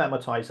 So think of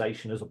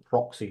amortization as a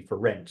proxy for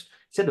rent.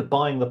 Instead of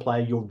buying the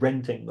player, you're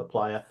renting the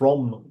player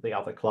from the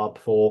other club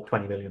for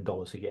 $20 million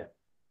a year.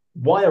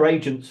 Why are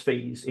agents'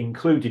 fees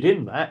included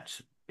in that?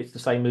 It's the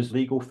same as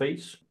legal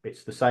fees.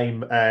 It's the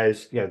same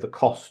as the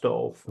cost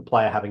of the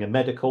player having a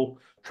medical,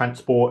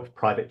 transport,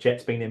 private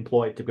jets being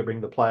employed to bring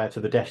the player to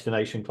the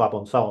destination club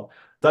and so on.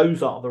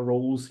 Those are the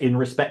rules in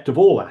respect of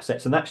all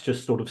assets, and that's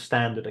just sort of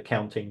standard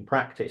accounting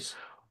practice.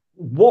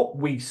 What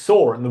we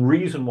saw, and the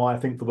reason why I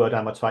think the word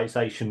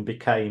amortization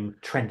became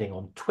trending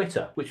on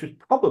Twitter, which was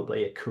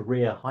probably a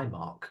career high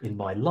mark in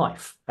my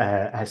life,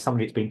 as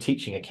somebody that's been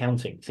teaching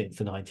accounting since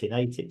the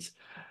 1980s,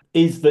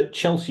 is that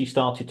Chelsea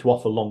started to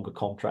offer longer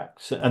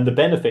contracts. And the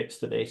benefits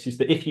to this is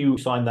that if you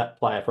sign that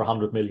player for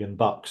 100 million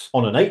bucks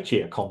on an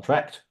 8-year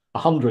contract,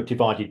 100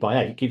 divided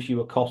by 8 gives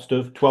you a cost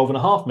of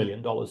 $12.5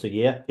 million a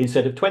year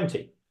instead of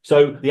 20.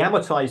 So the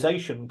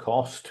amortization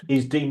cost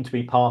is deemed to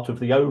be part of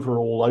the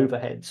overall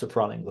overheads of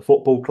running the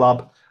football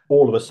club.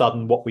 All of a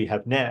sudden, what we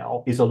have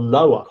now is a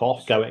lower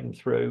cost going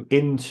through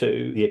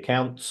into the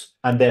accounts,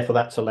 and therefore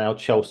that's allowed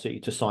Chelsea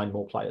to sign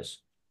more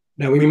players.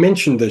 Now, we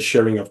mentioned the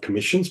sharing of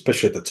commissions,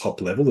 especially at the top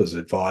level, as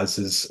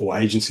advisors or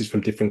agencies from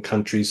different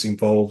countries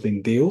involved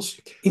in deals.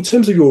 In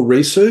terms of your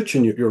research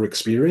and your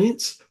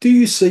experience, do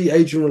you see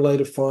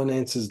agent-related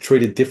finances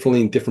treated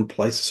differently in different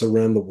places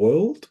around the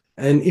world?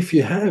 And if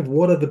you have,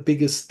 what are the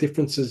biggest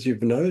differences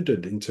you've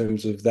noted in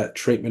terms of that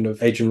treatment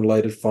of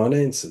agent-related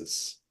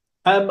finances?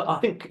 I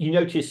think you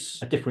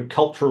notice a different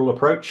cultural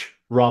approach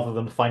rather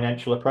than a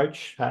financial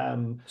approach.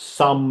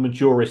 Some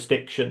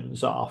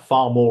jurisdictions are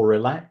far more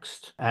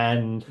relaxed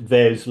and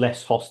there's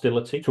less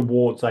hostility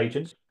towards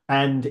agents.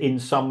 And in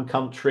some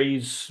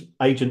countries,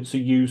 agents are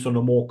used on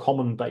a more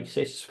common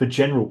basis for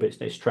general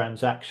business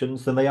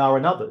transactions than they are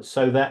in others.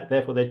 So that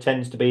therefore there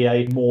tends to be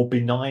a more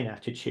benign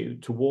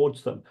attitude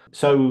towards them.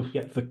 So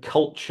the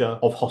culture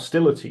of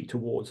hostility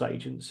towards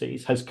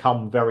agencies has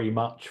come very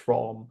much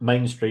from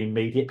mainstream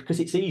media because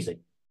it's easy.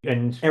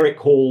 And Eric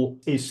Hall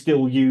is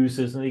still used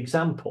as an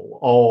example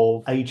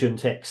of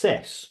agent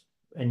excess.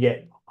 And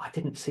yet I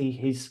didn't see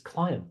his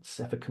clients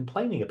ever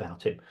complaining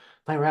about him.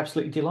 They were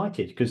absolutely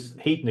delighted because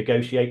he'd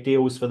negotiate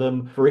deals for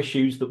them for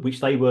issues that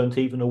which they weren't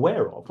even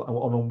aware of,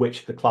 on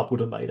which the club would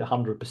have made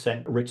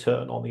 100%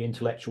 return on the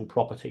intellectual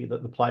property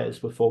that the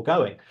players were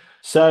foregoing.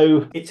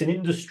 So it's an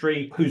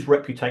industry whose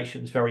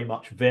reputations very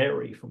much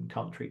vary from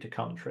country to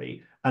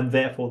country, and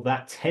therefore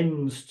that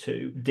tends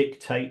to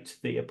dictate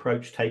the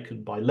approach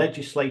taken by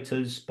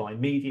legislators, by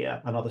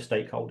media, and other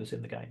stakeholders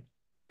in the game.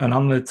 And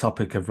on the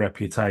topic of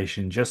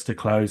reputation, just to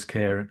close,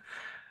 Kieran,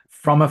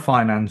 from a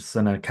finance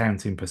and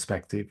accounting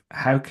perspective,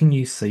 how can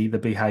you see the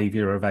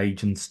behaviour of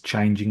agents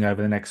changing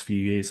over the next few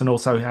years and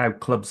also how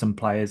clubs and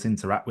players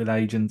interact with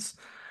agents?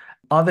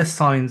 Are there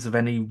signs of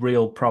any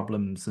real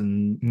problems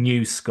and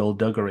new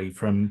skullduggery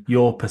from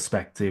your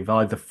perspective,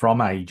 either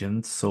from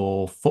agents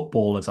or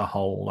football as a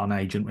whole on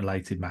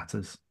agent-related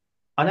matters?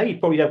 I know you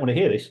probably don't want to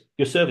hear this,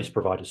 your service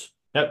providers.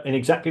 In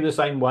exactly the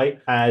same way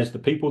as the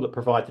people that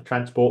provide the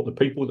transport, the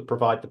people that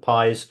provide the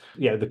pies,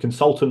 the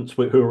consultants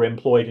who are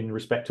employed in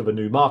respect of a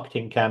new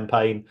marketing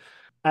campaign.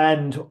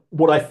 And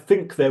what I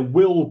think there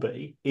will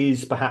be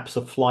is perhaps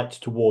a flight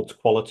towards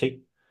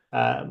quality.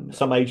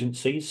 Some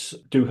agencies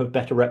do have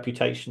better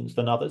reputations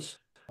than others.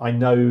 I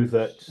know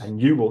that, and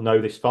you will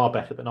know this far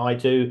better than I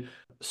do,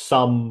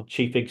 some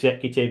chief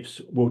executives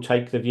will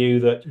take the view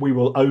that we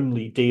will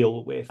only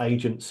deal with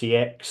agency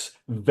X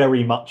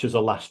very much as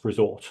a last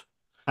resort.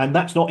 And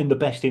that's not in the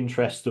best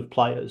interest of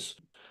players.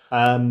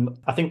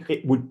 I think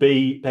it would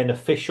be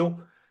beneficial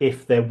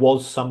if there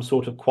was some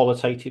sort of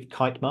qualitative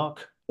kite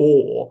mark,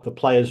 or the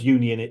players'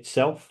 union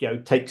itself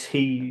takes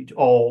heed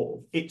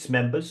of its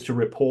members to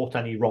report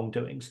any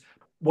wrongdoings.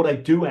 What I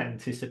do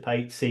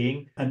anticipate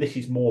seeing, and this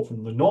is more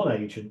from the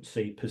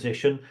non-agency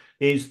position,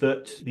 is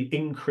that the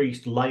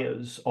increased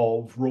layers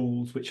of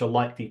rules which are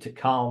likely to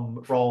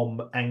come from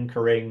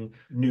anchoring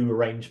new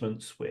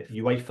arrangements with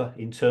UEFA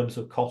in terms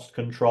of cost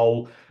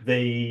control,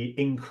 the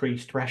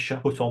increased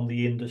pressure put on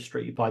the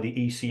industry by the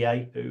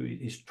ECA,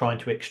 who is trying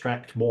to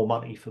extract more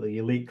money for the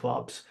elite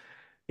clubs,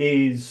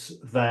 is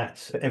that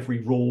for every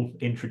rule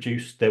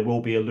introduced, there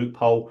will be a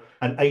loophole,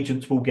 and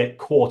agents will get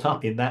caught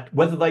up in that,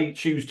 whether they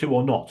choose to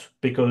or not,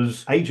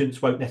 because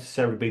agents won't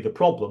necessarily be the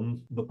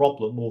problem. The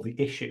problem or the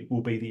issue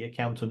will be the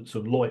accountants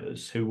and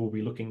lawyers who will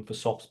be looking for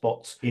soft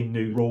spots in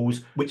new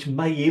rules, which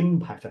may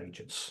impact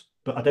agents.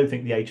 But I don't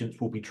think the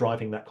agents will be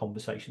driving that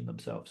conversation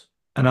themselves.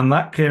 And on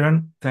that,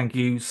 Kieran, thank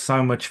you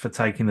so much for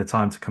taking the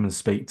time to come and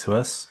speak to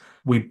us.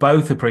 We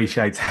both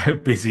appreciate how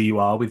busy you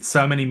are with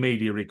so many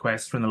media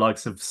requests from the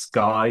likes of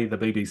Sky, the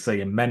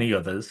BBC, and many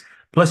others.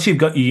 Plus, you've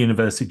got your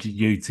university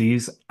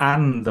duties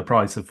and the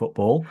price of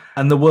football.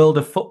 And the world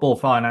of football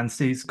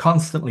finance is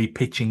constantly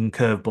pitching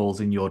curveballs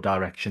in your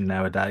direction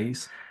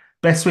nowadays.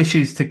 Best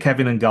wishes to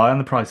Kevin and Guy on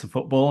the price of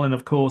football. And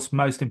of course,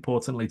 most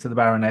importantly, to the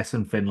Baroness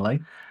and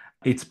Finlay.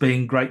 It's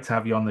been great to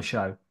have you on the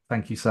show.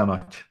 Thank you so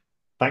much.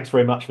 Thanks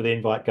very much for the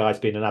invite, guys.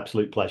 It's been an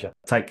absolute pleasure.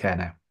 Take care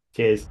now.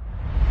 Cheers.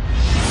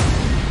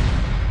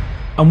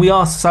 And we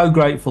are so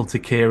grateful to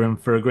Kieran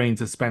for agreeing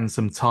to spend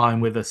some time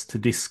with us to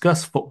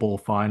discuss football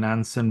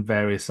finance and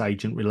various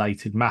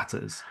agent-related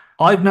matters.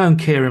 I've known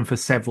Kieran for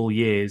several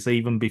years,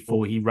 even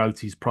before he wrote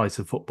his Price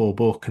of Football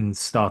book and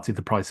started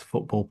the Price of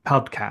Football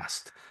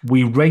podcast.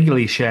 We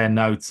regularly share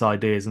notes,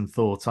 ideas and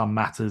thoughts on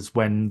matters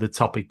when the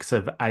topics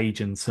of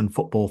agents and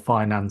football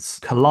finance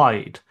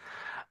collide,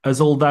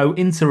 as although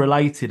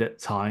interrelated at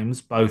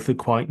times, both are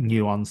quite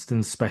nuanced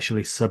and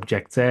specialist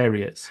subject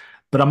areas.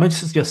 But I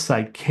must just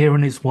say,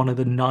 Kieran is one of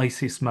the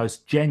nicest,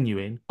 most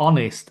genuine,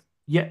 honest,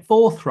 yet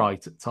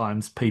forthright at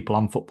times people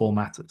on football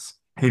matters,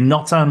 who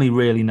not only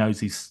really knows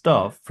his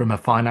stuff from a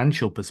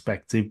financial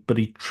perspective, but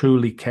he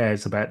truly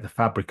cares about the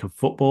fabric of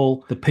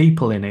football, the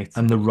people in it,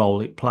 and the role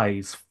it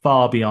plays,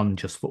 far beyond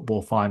just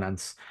football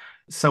finance.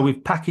 So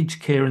we've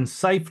packaged Kieran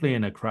safely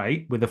in a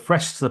crate with a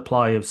fresh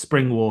supply of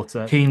spring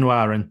water,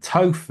 quinoa and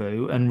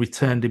tofu, and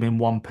returned him in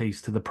one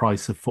piece to the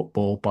Price of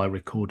Football by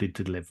recorded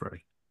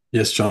delivery.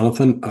 Yes,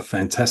 Jonathan, a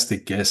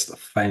fantastic guest, a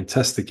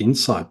fantastic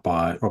insight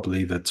by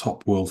probably the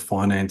top world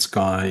finance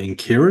guy in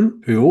Kieran,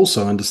 who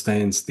also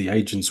understands the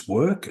agent's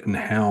work and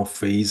how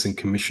fees and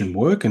commission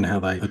work and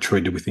how they are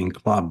treated within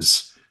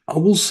clubs. I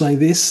will say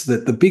this,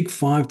 that the big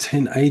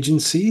 5-10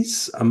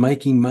 agencies are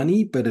making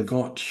money, but have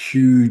got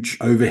huge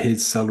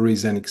overhead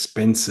salaries and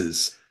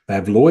expenses. They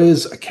have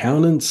lawyers,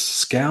 accountants,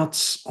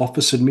 scouts,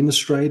 office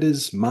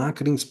administrators,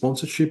 marketing,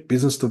 sponsorship,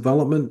 business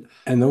development,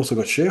 and they also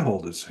got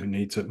shareholders who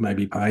need to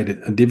maybe pay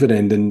a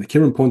dividend. And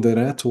Kieran pointed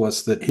out to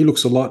us that he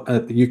looks a lot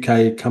at the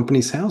UK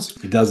Companies House.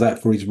 He does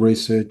that for his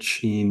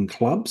research in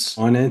clubs,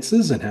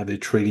 finances, and how they're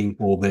treating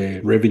all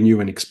their revenue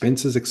and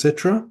expenses,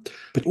 etc.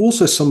 But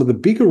also some of the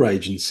bigger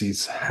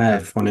agencies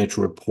have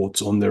financial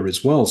reports on there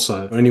as well.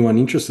 So for anyone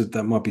interested,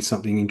 that might be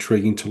something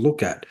intriguing to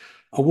look at.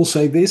 I will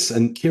say this,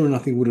 and Kieran, I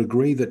think, would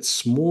agree that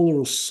smaller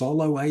or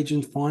solo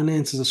agent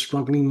finances are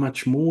struggling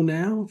much more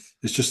now.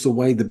 It's just the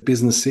way the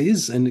business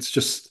is, and it's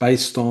just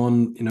based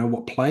on,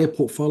 what player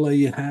portfolio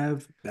you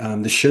have,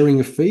 the sharing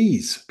of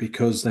fees,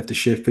 because they have to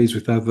share fees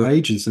with other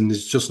agents, and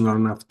there's just not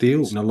enough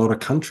deals in a lot of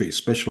countries,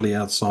 especially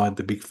outside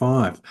the big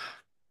five.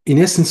 In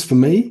essence, for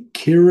me,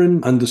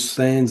 Kieran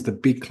understands the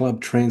big club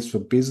transfer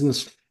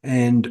business,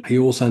 and he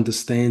also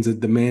understands the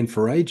demand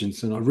for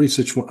agents. And I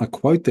researched a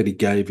quote that he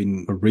gave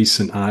in a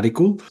recent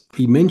article.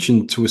 He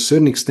mentioned, to a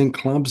certain extent,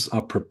 clubs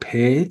are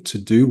prepared to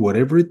do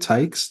whatever it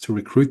takes to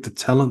recruit the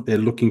talent they're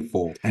looking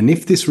for. And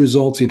if this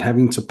results in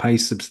having to pay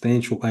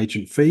substantial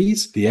agent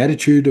fees, the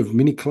attitude of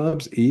many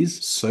clubs is,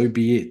 so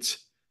be it.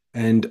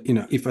 And,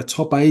 if a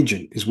top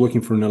agent is working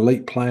for an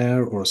elite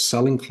player or a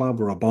selling club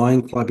or a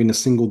buying club in a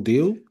single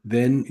deal,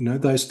 then,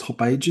 those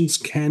top agents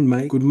can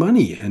make good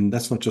money. And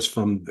that's not just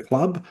from the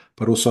club,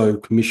 but also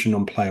commission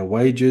on player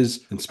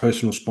wages and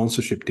personal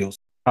sponsorship deals.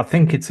 I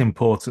think it's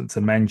important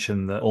to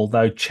mention that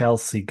although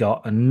Chelsea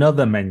got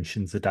another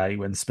mention today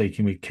when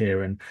speaking with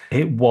Kieran,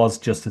 it was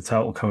just a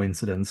total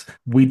coincidence.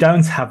 We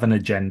don't have an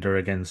agenda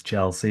against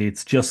Chelsea.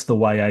 It's just the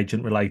way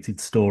agent-related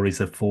stories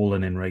have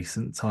fallen in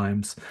recent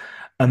times.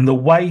 And the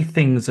way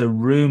things are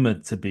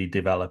rumoured to be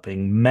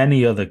developing,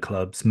 many other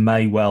clubs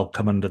may well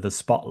come under the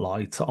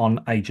spotlight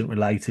on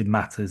agent-related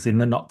matters in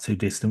the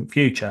not-too-distant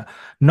future.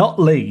 Not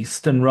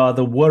least, and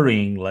rather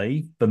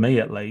worryingly, for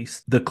me at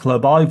least, the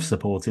club I've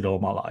supported all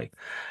my life.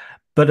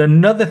 But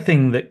another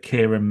thing that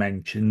Kieran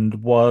mentioned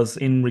was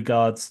in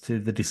regards to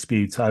the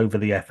dispute over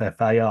the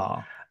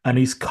FFAR and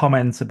his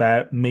comment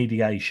about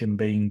mediation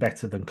being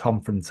better than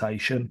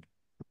confrontation.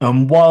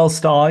 And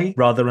whilst I,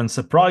 rather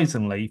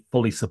unsurprisingly,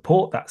 fully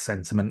support that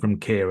sentiment from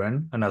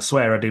Kieran, and I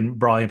swear I didn't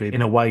bribe him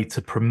in a way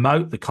to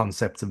promote the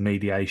concept of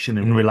mediation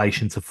in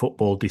relation to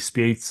football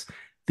disputes,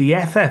 the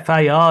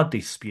FFAR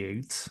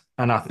dispute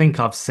and I think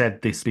I've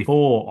said this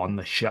before on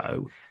the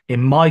show,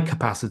 in my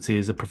capacity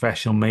as a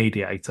professional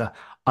mediator,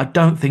 I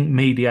don't think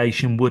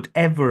mediation would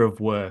ever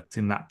have worked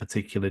in that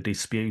particular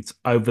dispute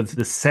over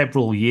the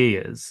several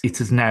years it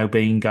has now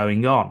been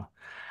going on.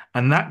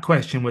 And that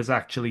question was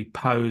actually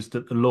posed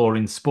at the Law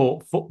in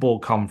Sport football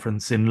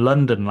conference in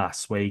London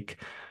last week,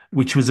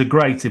 which was a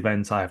great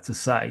event, I have to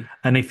say.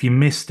 And if you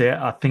missed it,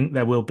 I think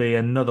there will be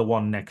another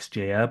one next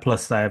year,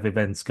 plus they have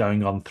events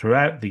going on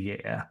throughout the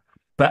year.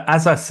 But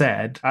as I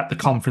said at the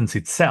conference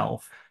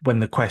itself, when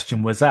the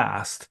question was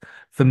asked,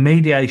 for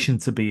mediation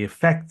to be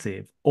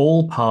effective,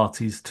 all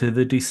parties to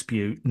the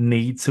dispute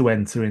need to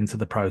enter into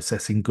the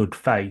process in good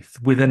faith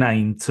with an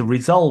aim to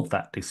resolve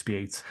that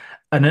dispute.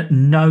 And at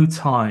no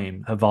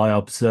time have I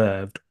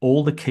observed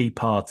all the key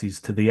parties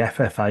to the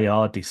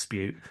FFAR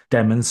dispute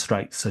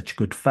demonstrate such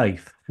good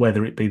faith,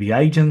 whether it be the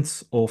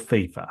agents or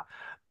FIFA.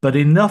 But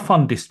enough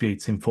on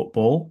disputes in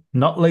football,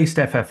 not least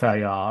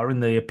FFAR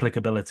and the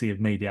applicability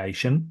of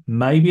mediation,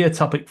 maybe a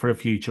topic for a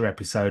future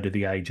episode of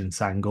the agents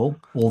angle,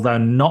 although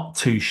not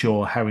too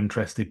sure how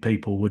interested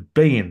people would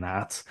be in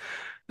that.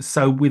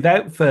 So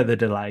without further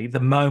delay,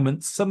 the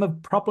moment some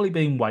have probably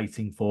been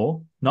waiting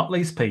for, not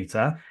least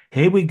Peter,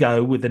 here we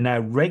go with the now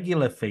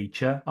regular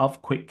feature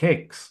of Quick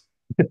Kicks.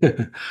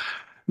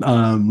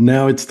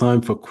 Now it's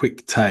time for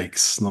quick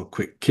takes, not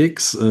quick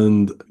kicks.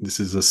 And this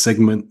is a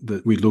segment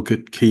that we look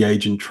at key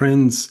agent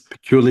trends,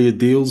 peculiar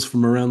deals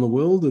from around the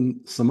world, and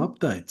some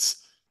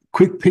updates.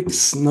 Quick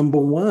picks number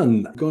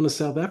one, going to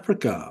South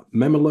Africa.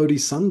 Mamelodi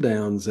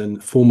Sundowns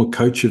and former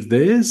coach of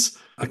theirs,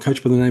 a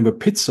coach by the name of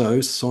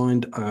Pitso,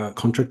 signed a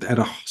contract at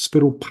a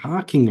hospital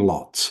parking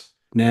lot.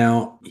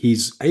 Now,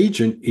 his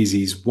agent is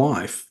his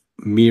wife,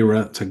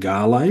 Mira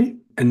Tagale.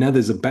 And now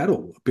there's a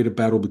bit of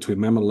battle between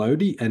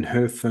Mamelodi and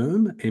her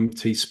firm,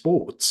 MT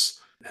Sports.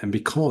 And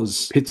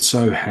because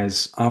Pitso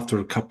has, after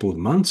a couple of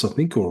months, I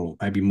think, or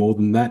maybe more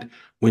than that,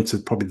 went to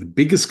probably the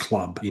biggest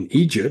club in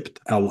Egypt,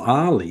 Al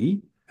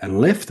Ahly, and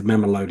left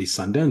Mamelodi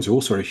Sundowns,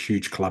 also a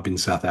huge club in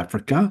South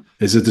Africa.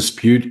 There's a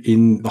dispute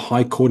in the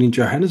High Court in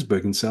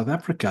Johannesburg in South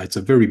Africa. It's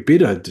a very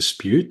bitter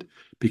dispute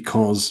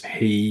because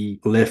he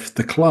left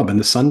the club, and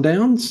the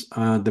Sundowns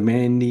are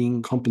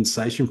demanding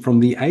compensation from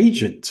the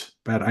agent,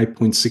 about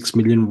 8.6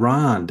 million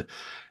rand.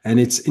 And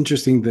it's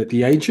interesting that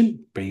the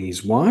agent, being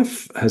his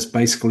wife, has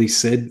basically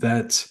said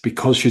that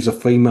because she's a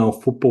female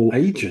football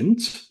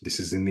agent, this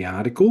is in the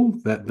article,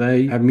 that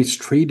they have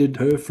mistreated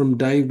her from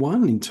day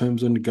one in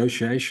terms of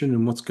negotiation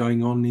and what's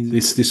going on in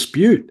this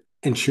dispute.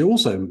 And she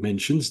also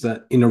mentions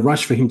that in a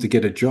rush for him to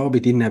get a job, he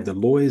didn't have the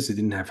lawyers, he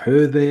didn't have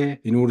her there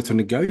in order to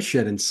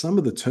negotiate. And some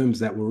of the terms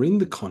that were in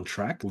the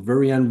contract were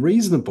very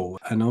unreasonable.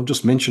 And I'll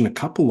just mention a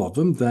couple of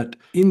them, that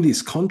in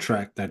this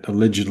contract that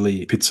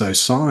allegedly Pitso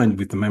signed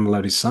with the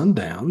Mamelodi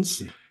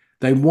Sundowns,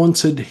 they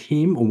wanted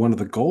him, or one of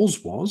the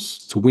goals was,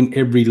 to win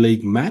every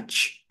league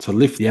match, to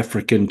lift the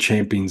African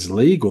Champions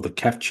League or the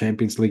CAF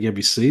Champions League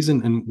every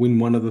season and win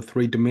one of the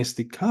 3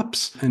 domestic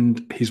cups.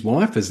 And his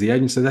wife, as the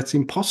agent, said that's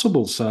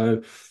impossible.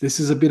 So this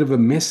is a bit of a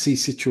messy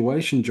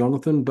situation,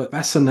 Jonathan, but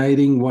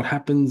fascinating what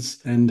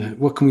happens. And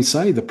what can we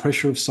say? The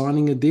pressure of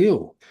signing a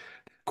deal.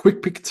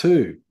 Quick pick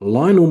 2.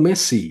 Lionel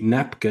Messi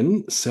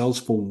napkin sells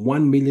for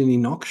 1 million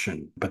in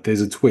auction, but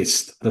there's a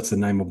twist. That's the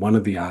name of one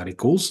of the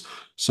articles.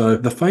 So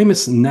the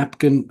famous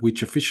napkin,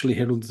 which officially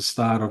heralded the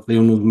start of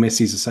Lionel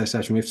Messi's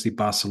association with FC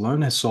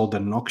Barcelona, has sold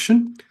at an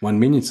auction. 1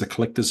 million, it's a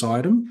collector's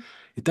item.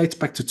 It dates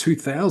back to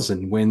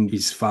 2000 when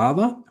his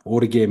father,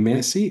 Odegaard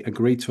Messi,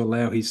 agreed to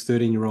allow his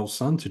 13-year-old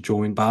son to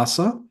join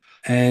Barca.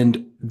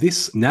 And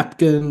this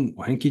napkin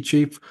or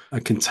handkerchief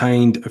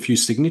contained a few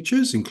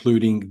signatures,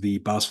 including the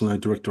Barcelona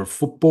director of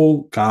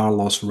football,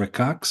 Carlos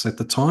Recax at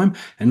the time,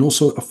 and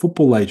also a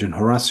football agent,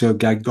 Horacio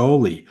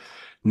Gagoli.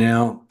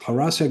 Now,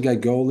 Horacio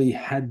Gagoli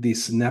had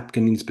this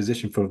napkin in his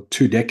possession for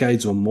 2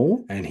 decades or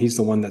more, and he's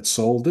the one that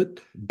sold it.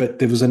 But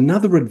there was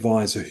another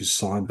advisor who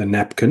signed the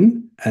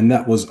napkin, and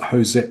that was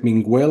Jose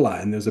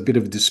Minguella, and there was a bit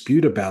of a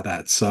dispute about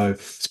that. So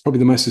it's probably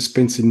the most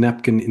expensive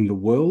napkin in the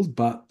world,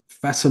 but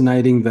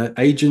fascinating that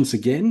agents,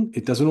 again,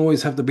 it doesn't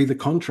always have to be the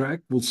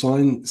contract, will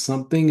sign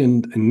something,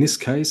 and in this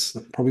case,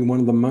 probably one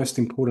of the most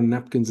important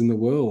napkins in the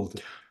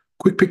world.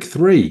 Quick pick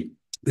 3.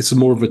 This is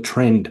more of a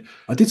trend.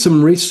 I did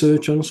some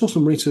research, and I saw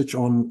some research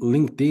on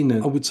LinkedIn,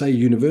 and I would say a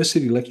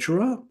university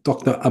lecturer,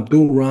 Dr.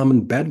 Abdul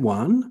Rahman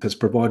Badwan, has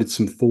provided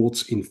some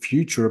thoughts in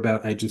future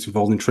about agents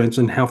involved in trends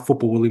and how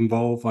football will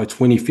evolve by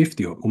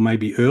 2050 or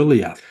maybe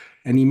earlier.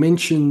 And he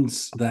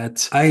mentions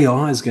that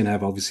AI is going to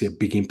have obviously a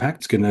big impact.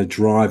 It's going to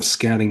drive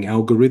scouting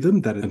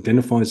algorithm that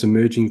identifies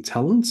emerging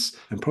talents,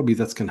 and probably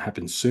that's going to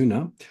happen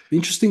sooner. The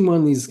interesting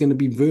one is going to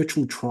be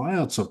virtual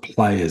tryouts of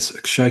players,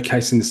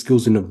 showcasing the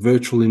skills in a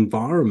virtual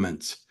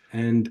environment.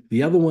 And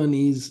the other one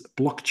is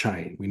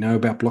blockchain. We know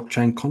about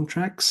blockchain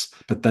contracts,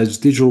 but those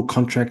digital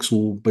contracts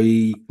will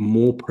be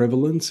more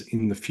prevalent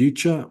in the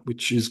future,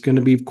 which is going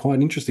to be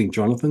quite interesting,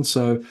 Jonathan.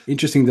 So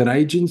interesting that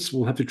agents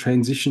will have to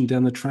transition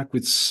down the track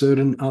with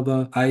certain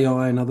other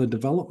AI and other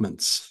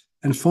developments.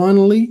 And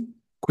finally,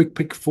 quick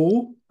pick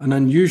 4, an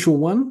unusual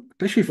one,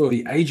 especially for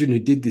the agent who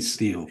did this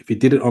deal, if he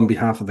did it on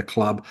behalf of the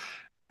club.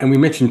 And we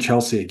mentioned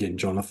Chelsea again,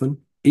 Jonathan.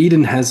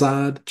 Eden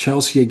Hazard,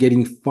 Chelsea are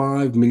getting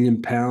 £5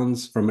 million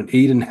from an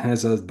Eden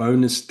Hazard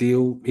bonus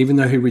deal, even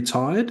though he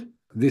retired.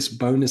 This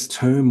bonus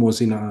term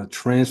was in a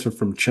transfer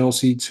from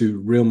Chelsea to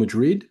Real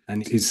Madrid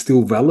and is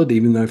still valid,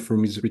 even though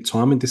from his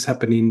retirement. This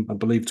happened in, I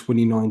believe,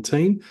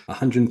 2019,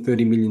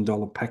 $130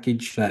 million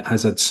package that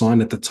Hazard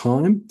signed at the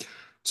time.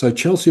 So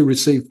Chelsea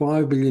received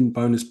 $5 million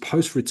bonus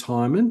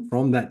post-retirement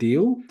from that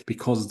deal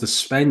because the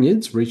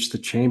Spaniards reached the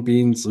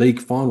Champions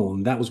League final,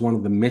 and that was one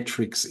of the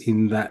metrics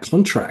in that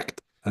contract.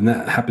 And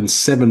that happened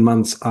 7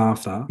 months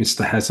after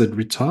Mr. Hazard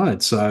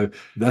retired. So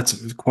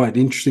that's quite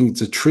interesting. It's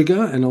a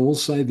trigger. And I will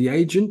say the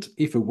agent,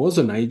 if it was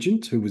an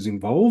agent who was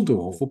involved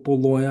or a football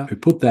lawyer who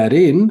put that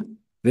in,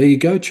 there you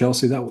go,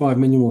 Chelsea. That $5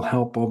 million will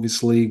help,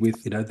 obviously,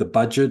 with the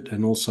budget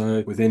and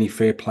also with any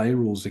fair play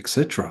rules,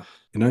 etc.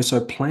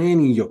 So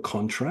planning your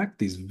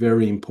contract is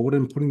very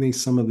important. Putting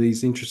some of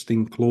these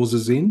interesting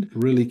clauses in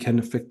really can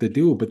affect the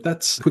deal. But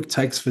that's quick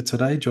takes for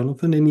today,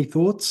 Jonathan. Any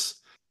thoughts?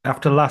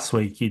 After last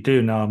week, you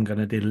do know I'm going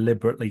to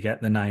deliberately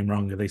get the name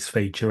wrong of this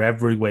feature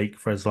every week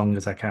for as long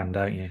as I can,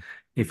 don't you?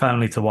 If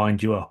only to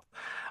wind you up.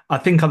 I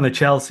think on the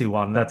Chelsea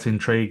one, that's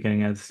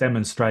intriguing as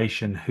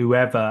demonstration.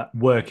 Whoever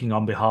working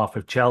on behalf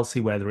of Chelsea,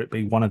 whether it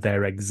be one of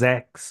their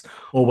execs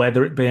or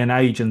whether it be an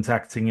agent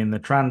acting in the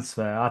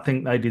transfer, I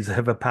think they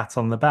deserve a pat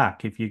on the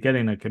back. If you're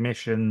getting a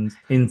commission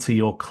into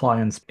your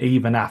clients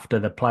even after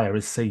the player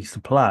has ceased to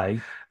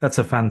play, that's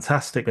a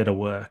fantastic bit of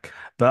work.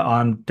 But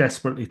I'm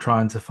desperately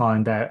trying to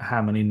find out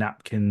how many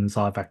napkins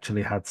I've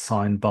actually had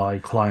signed by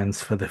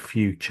clients for the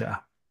future.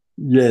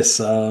 Yes,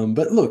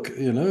 but look,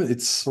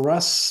 it's for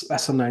us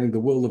fascinating.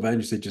 The world of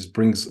agency just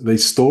brings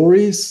these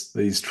stories,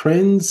 these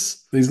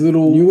trends, these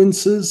little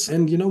nuances.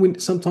 And,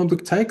 sometimes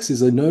it takes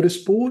is a notice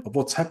board of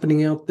what's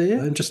happening out there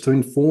and just to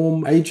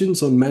inform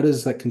agents on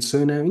matters that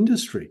concern our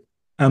industry.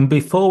 And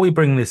before we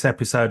bring this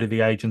episode of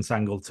the Agents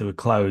Angle to a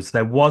close,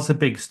 there was a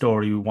big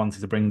story we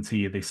wanted to bring to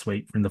you this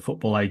week from the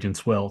football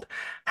agents world.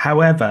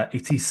 However,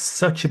 it is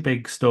such a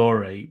big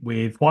story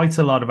with quite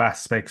a lot of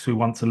aspects we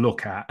want to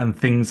look at and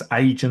things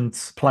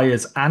agents,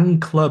 players,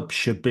 and clubs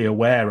should be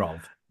aware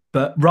of.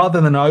 But rather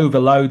than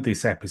overload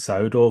this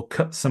episode or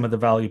cut some of the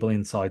valuable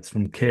insights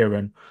from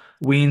Kieran,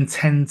 we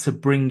intend to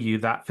bring you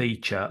that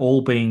feature,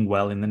 all being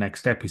well, in the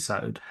next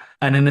episode.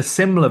 And in a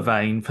similar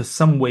vein, for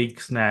some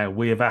weeks now,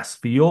 we have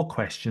asked for your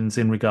questions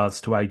in regards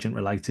to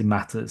agent-related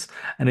matters.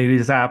 And it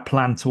is our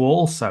plan to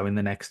also, in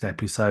the next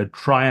episode,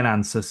 try and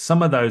answer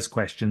some of those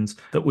questions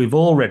that we've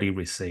already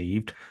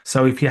received.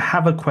 So if you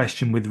have a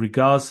question with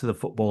regards to the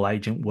football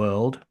agent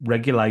world,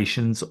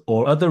 regulations,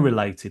 or other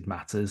related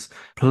matters,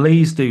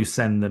 please do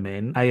send them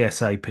in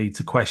ASAP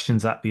to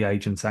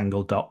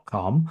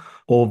questions@theagentsangle.com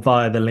or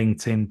via the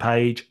LinkedIn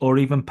page, or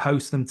even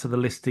post them to the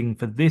listing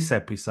for this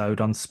episode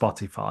on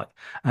Spotify.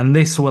 And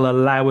this will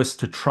allow us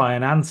to try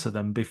and answer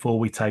them before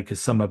we take a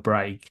summer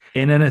break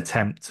in an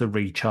attempt to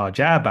recharge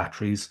our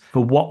batteries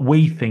for what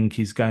we think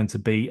is going to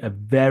be a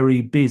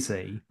very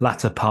busy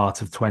latter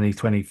part of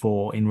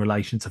 2024 in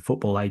relation to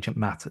football agent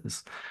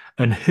matters.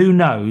 And who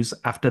knows,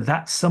 after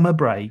that summer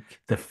break,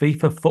 the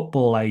FIFA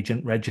Football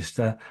Agent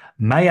Register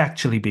may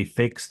actually be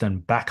fixed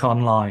and back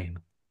online.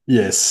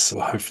 Yes,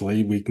 well,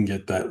 hopefully we can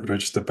get that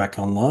register back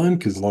online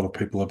because a lot of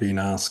people have been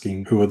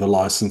asking who are the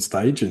licensed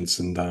agents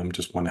and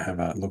just want to have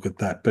a look at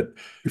that. But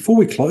before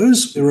we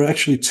close, there are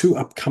actually 2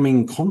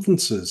 upcoming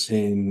conferences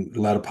in the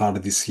latter part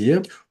of this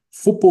year.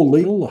 Football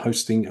Legal are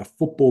hosting a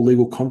football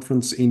legal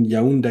conference in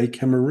Yaoundé,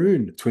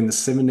 Cameroon between the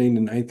 17th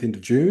and 18th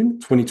of June,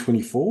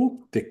 2024.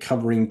 They're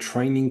covering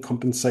training,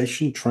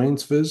 compensation,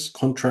 transfers,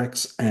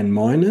 contracts, and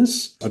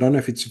minors. I don't know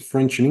if it's in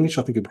French and English.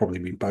 I think it'd probably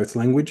be both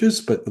languages,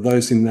 but for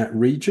those in that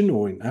region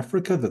or in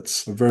Africa,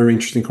 that's a very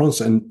interesting conference.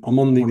 And I'm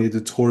on the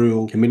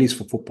editorial committees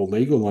for Football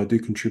Legal. I do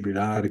contribute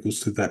articles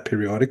to that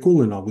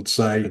periodical, and I would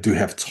say I do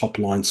have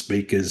top-line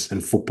speakers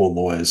and football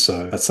lawyers,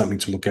 so that's something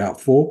to look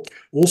out for.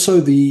 Also,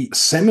 the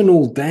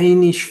seminal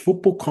Danish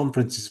Football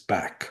Conference is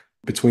back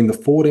between the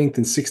 14th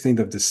and 16th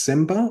of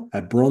December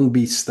at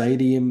Brøndby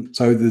Stadium.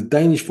 So the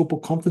Danish Football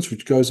Conference,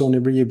 which goes on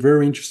every year,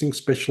 very interesting,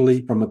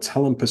 especially from a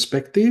talent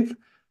perspective.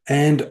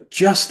 And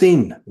just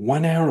in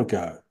 1 hour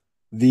ago,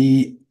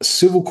 the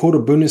Civil Court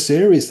of Buenos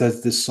Aires has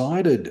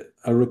decided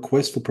a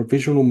request for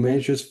provisional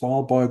measures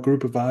filed by a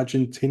group of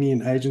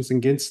Argentinian agents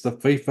against the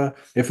FIFA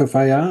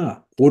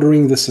FFAR,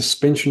 ordering the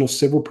suspension of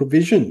several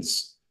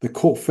provisions. The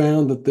court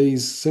found that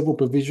these several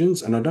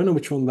provisions, and I don't know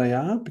which one they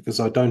are because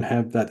I don't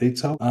have that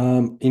detail,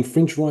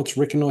 infringe rights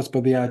recognized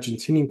by the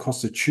Argentinian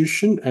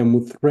constitution and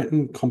will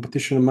threaten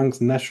competition amongst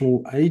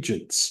national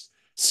agents.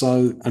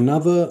 So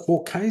another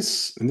court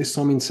case, and this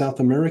time in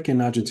South America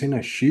and Argentina,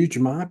 a huge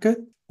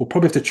market. We'll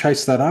probably have to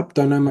chase that up.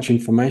 Don't know much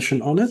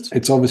information on it.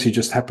 It's obviously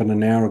just happened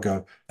an hour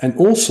ago. And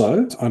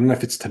also, I don't know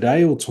if it's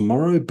today or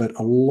tomorrow, but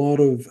a lot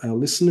of our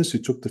listeners who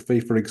took the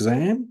FIFA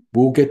exam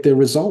will get their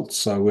results.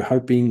 So we're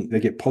hoping they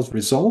get positive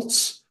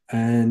results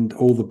and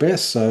all the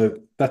best. So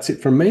that's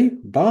it from me.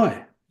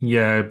 Bye.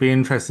 Yeah, it'd be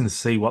interesting to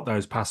see what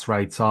those pass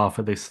rates are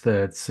for this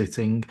third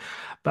sitting.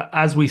 But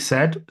as we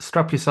said,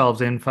 strap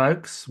yourselves in,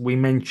 folks. We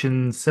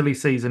mentioned silly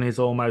season is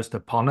almost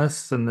upon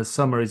us, and the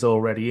summer is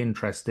already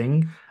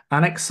interesting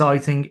and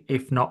exciting,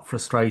 if not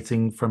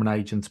frustrating, from an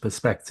agent's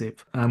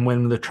perspective. And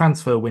when the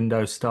transfer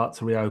windows start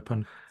to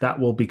reopen, that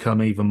will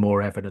become even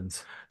more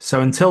evident.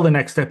 So until the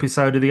next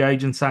episode of The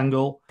Agent's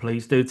Angle,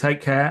 please do take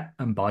care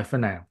and bye for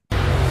now.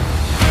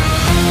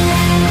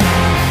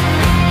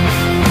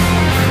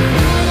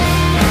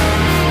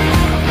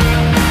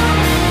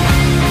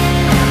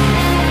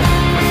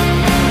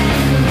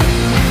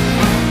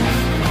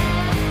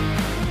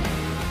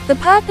 The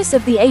purpose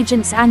of the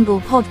Agent's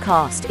Angle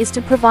podcast is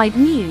to provide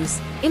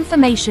news,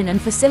 information and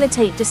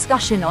facilitate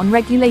discussion on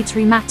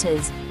regulatory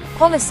matters,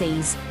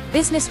 policies,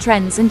 business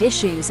trends and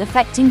issues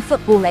affecting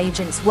football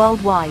agents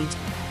worldwide.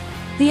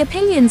 The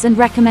opinions and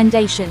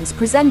recommendations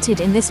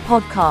presented in this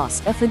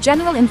podcast are for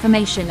general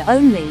information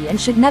only and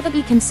should never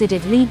be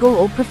considered legal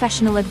or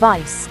professional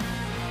advice.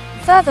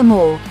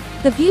 Furthermore,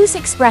 the views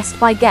expressed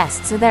by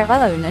guests are their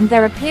own and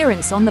their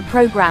appearance on the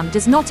program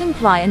does not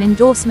imply an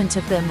endorsement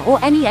of them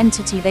or any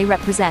entity they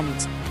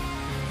represent.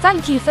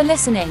 Thank you for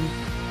listening.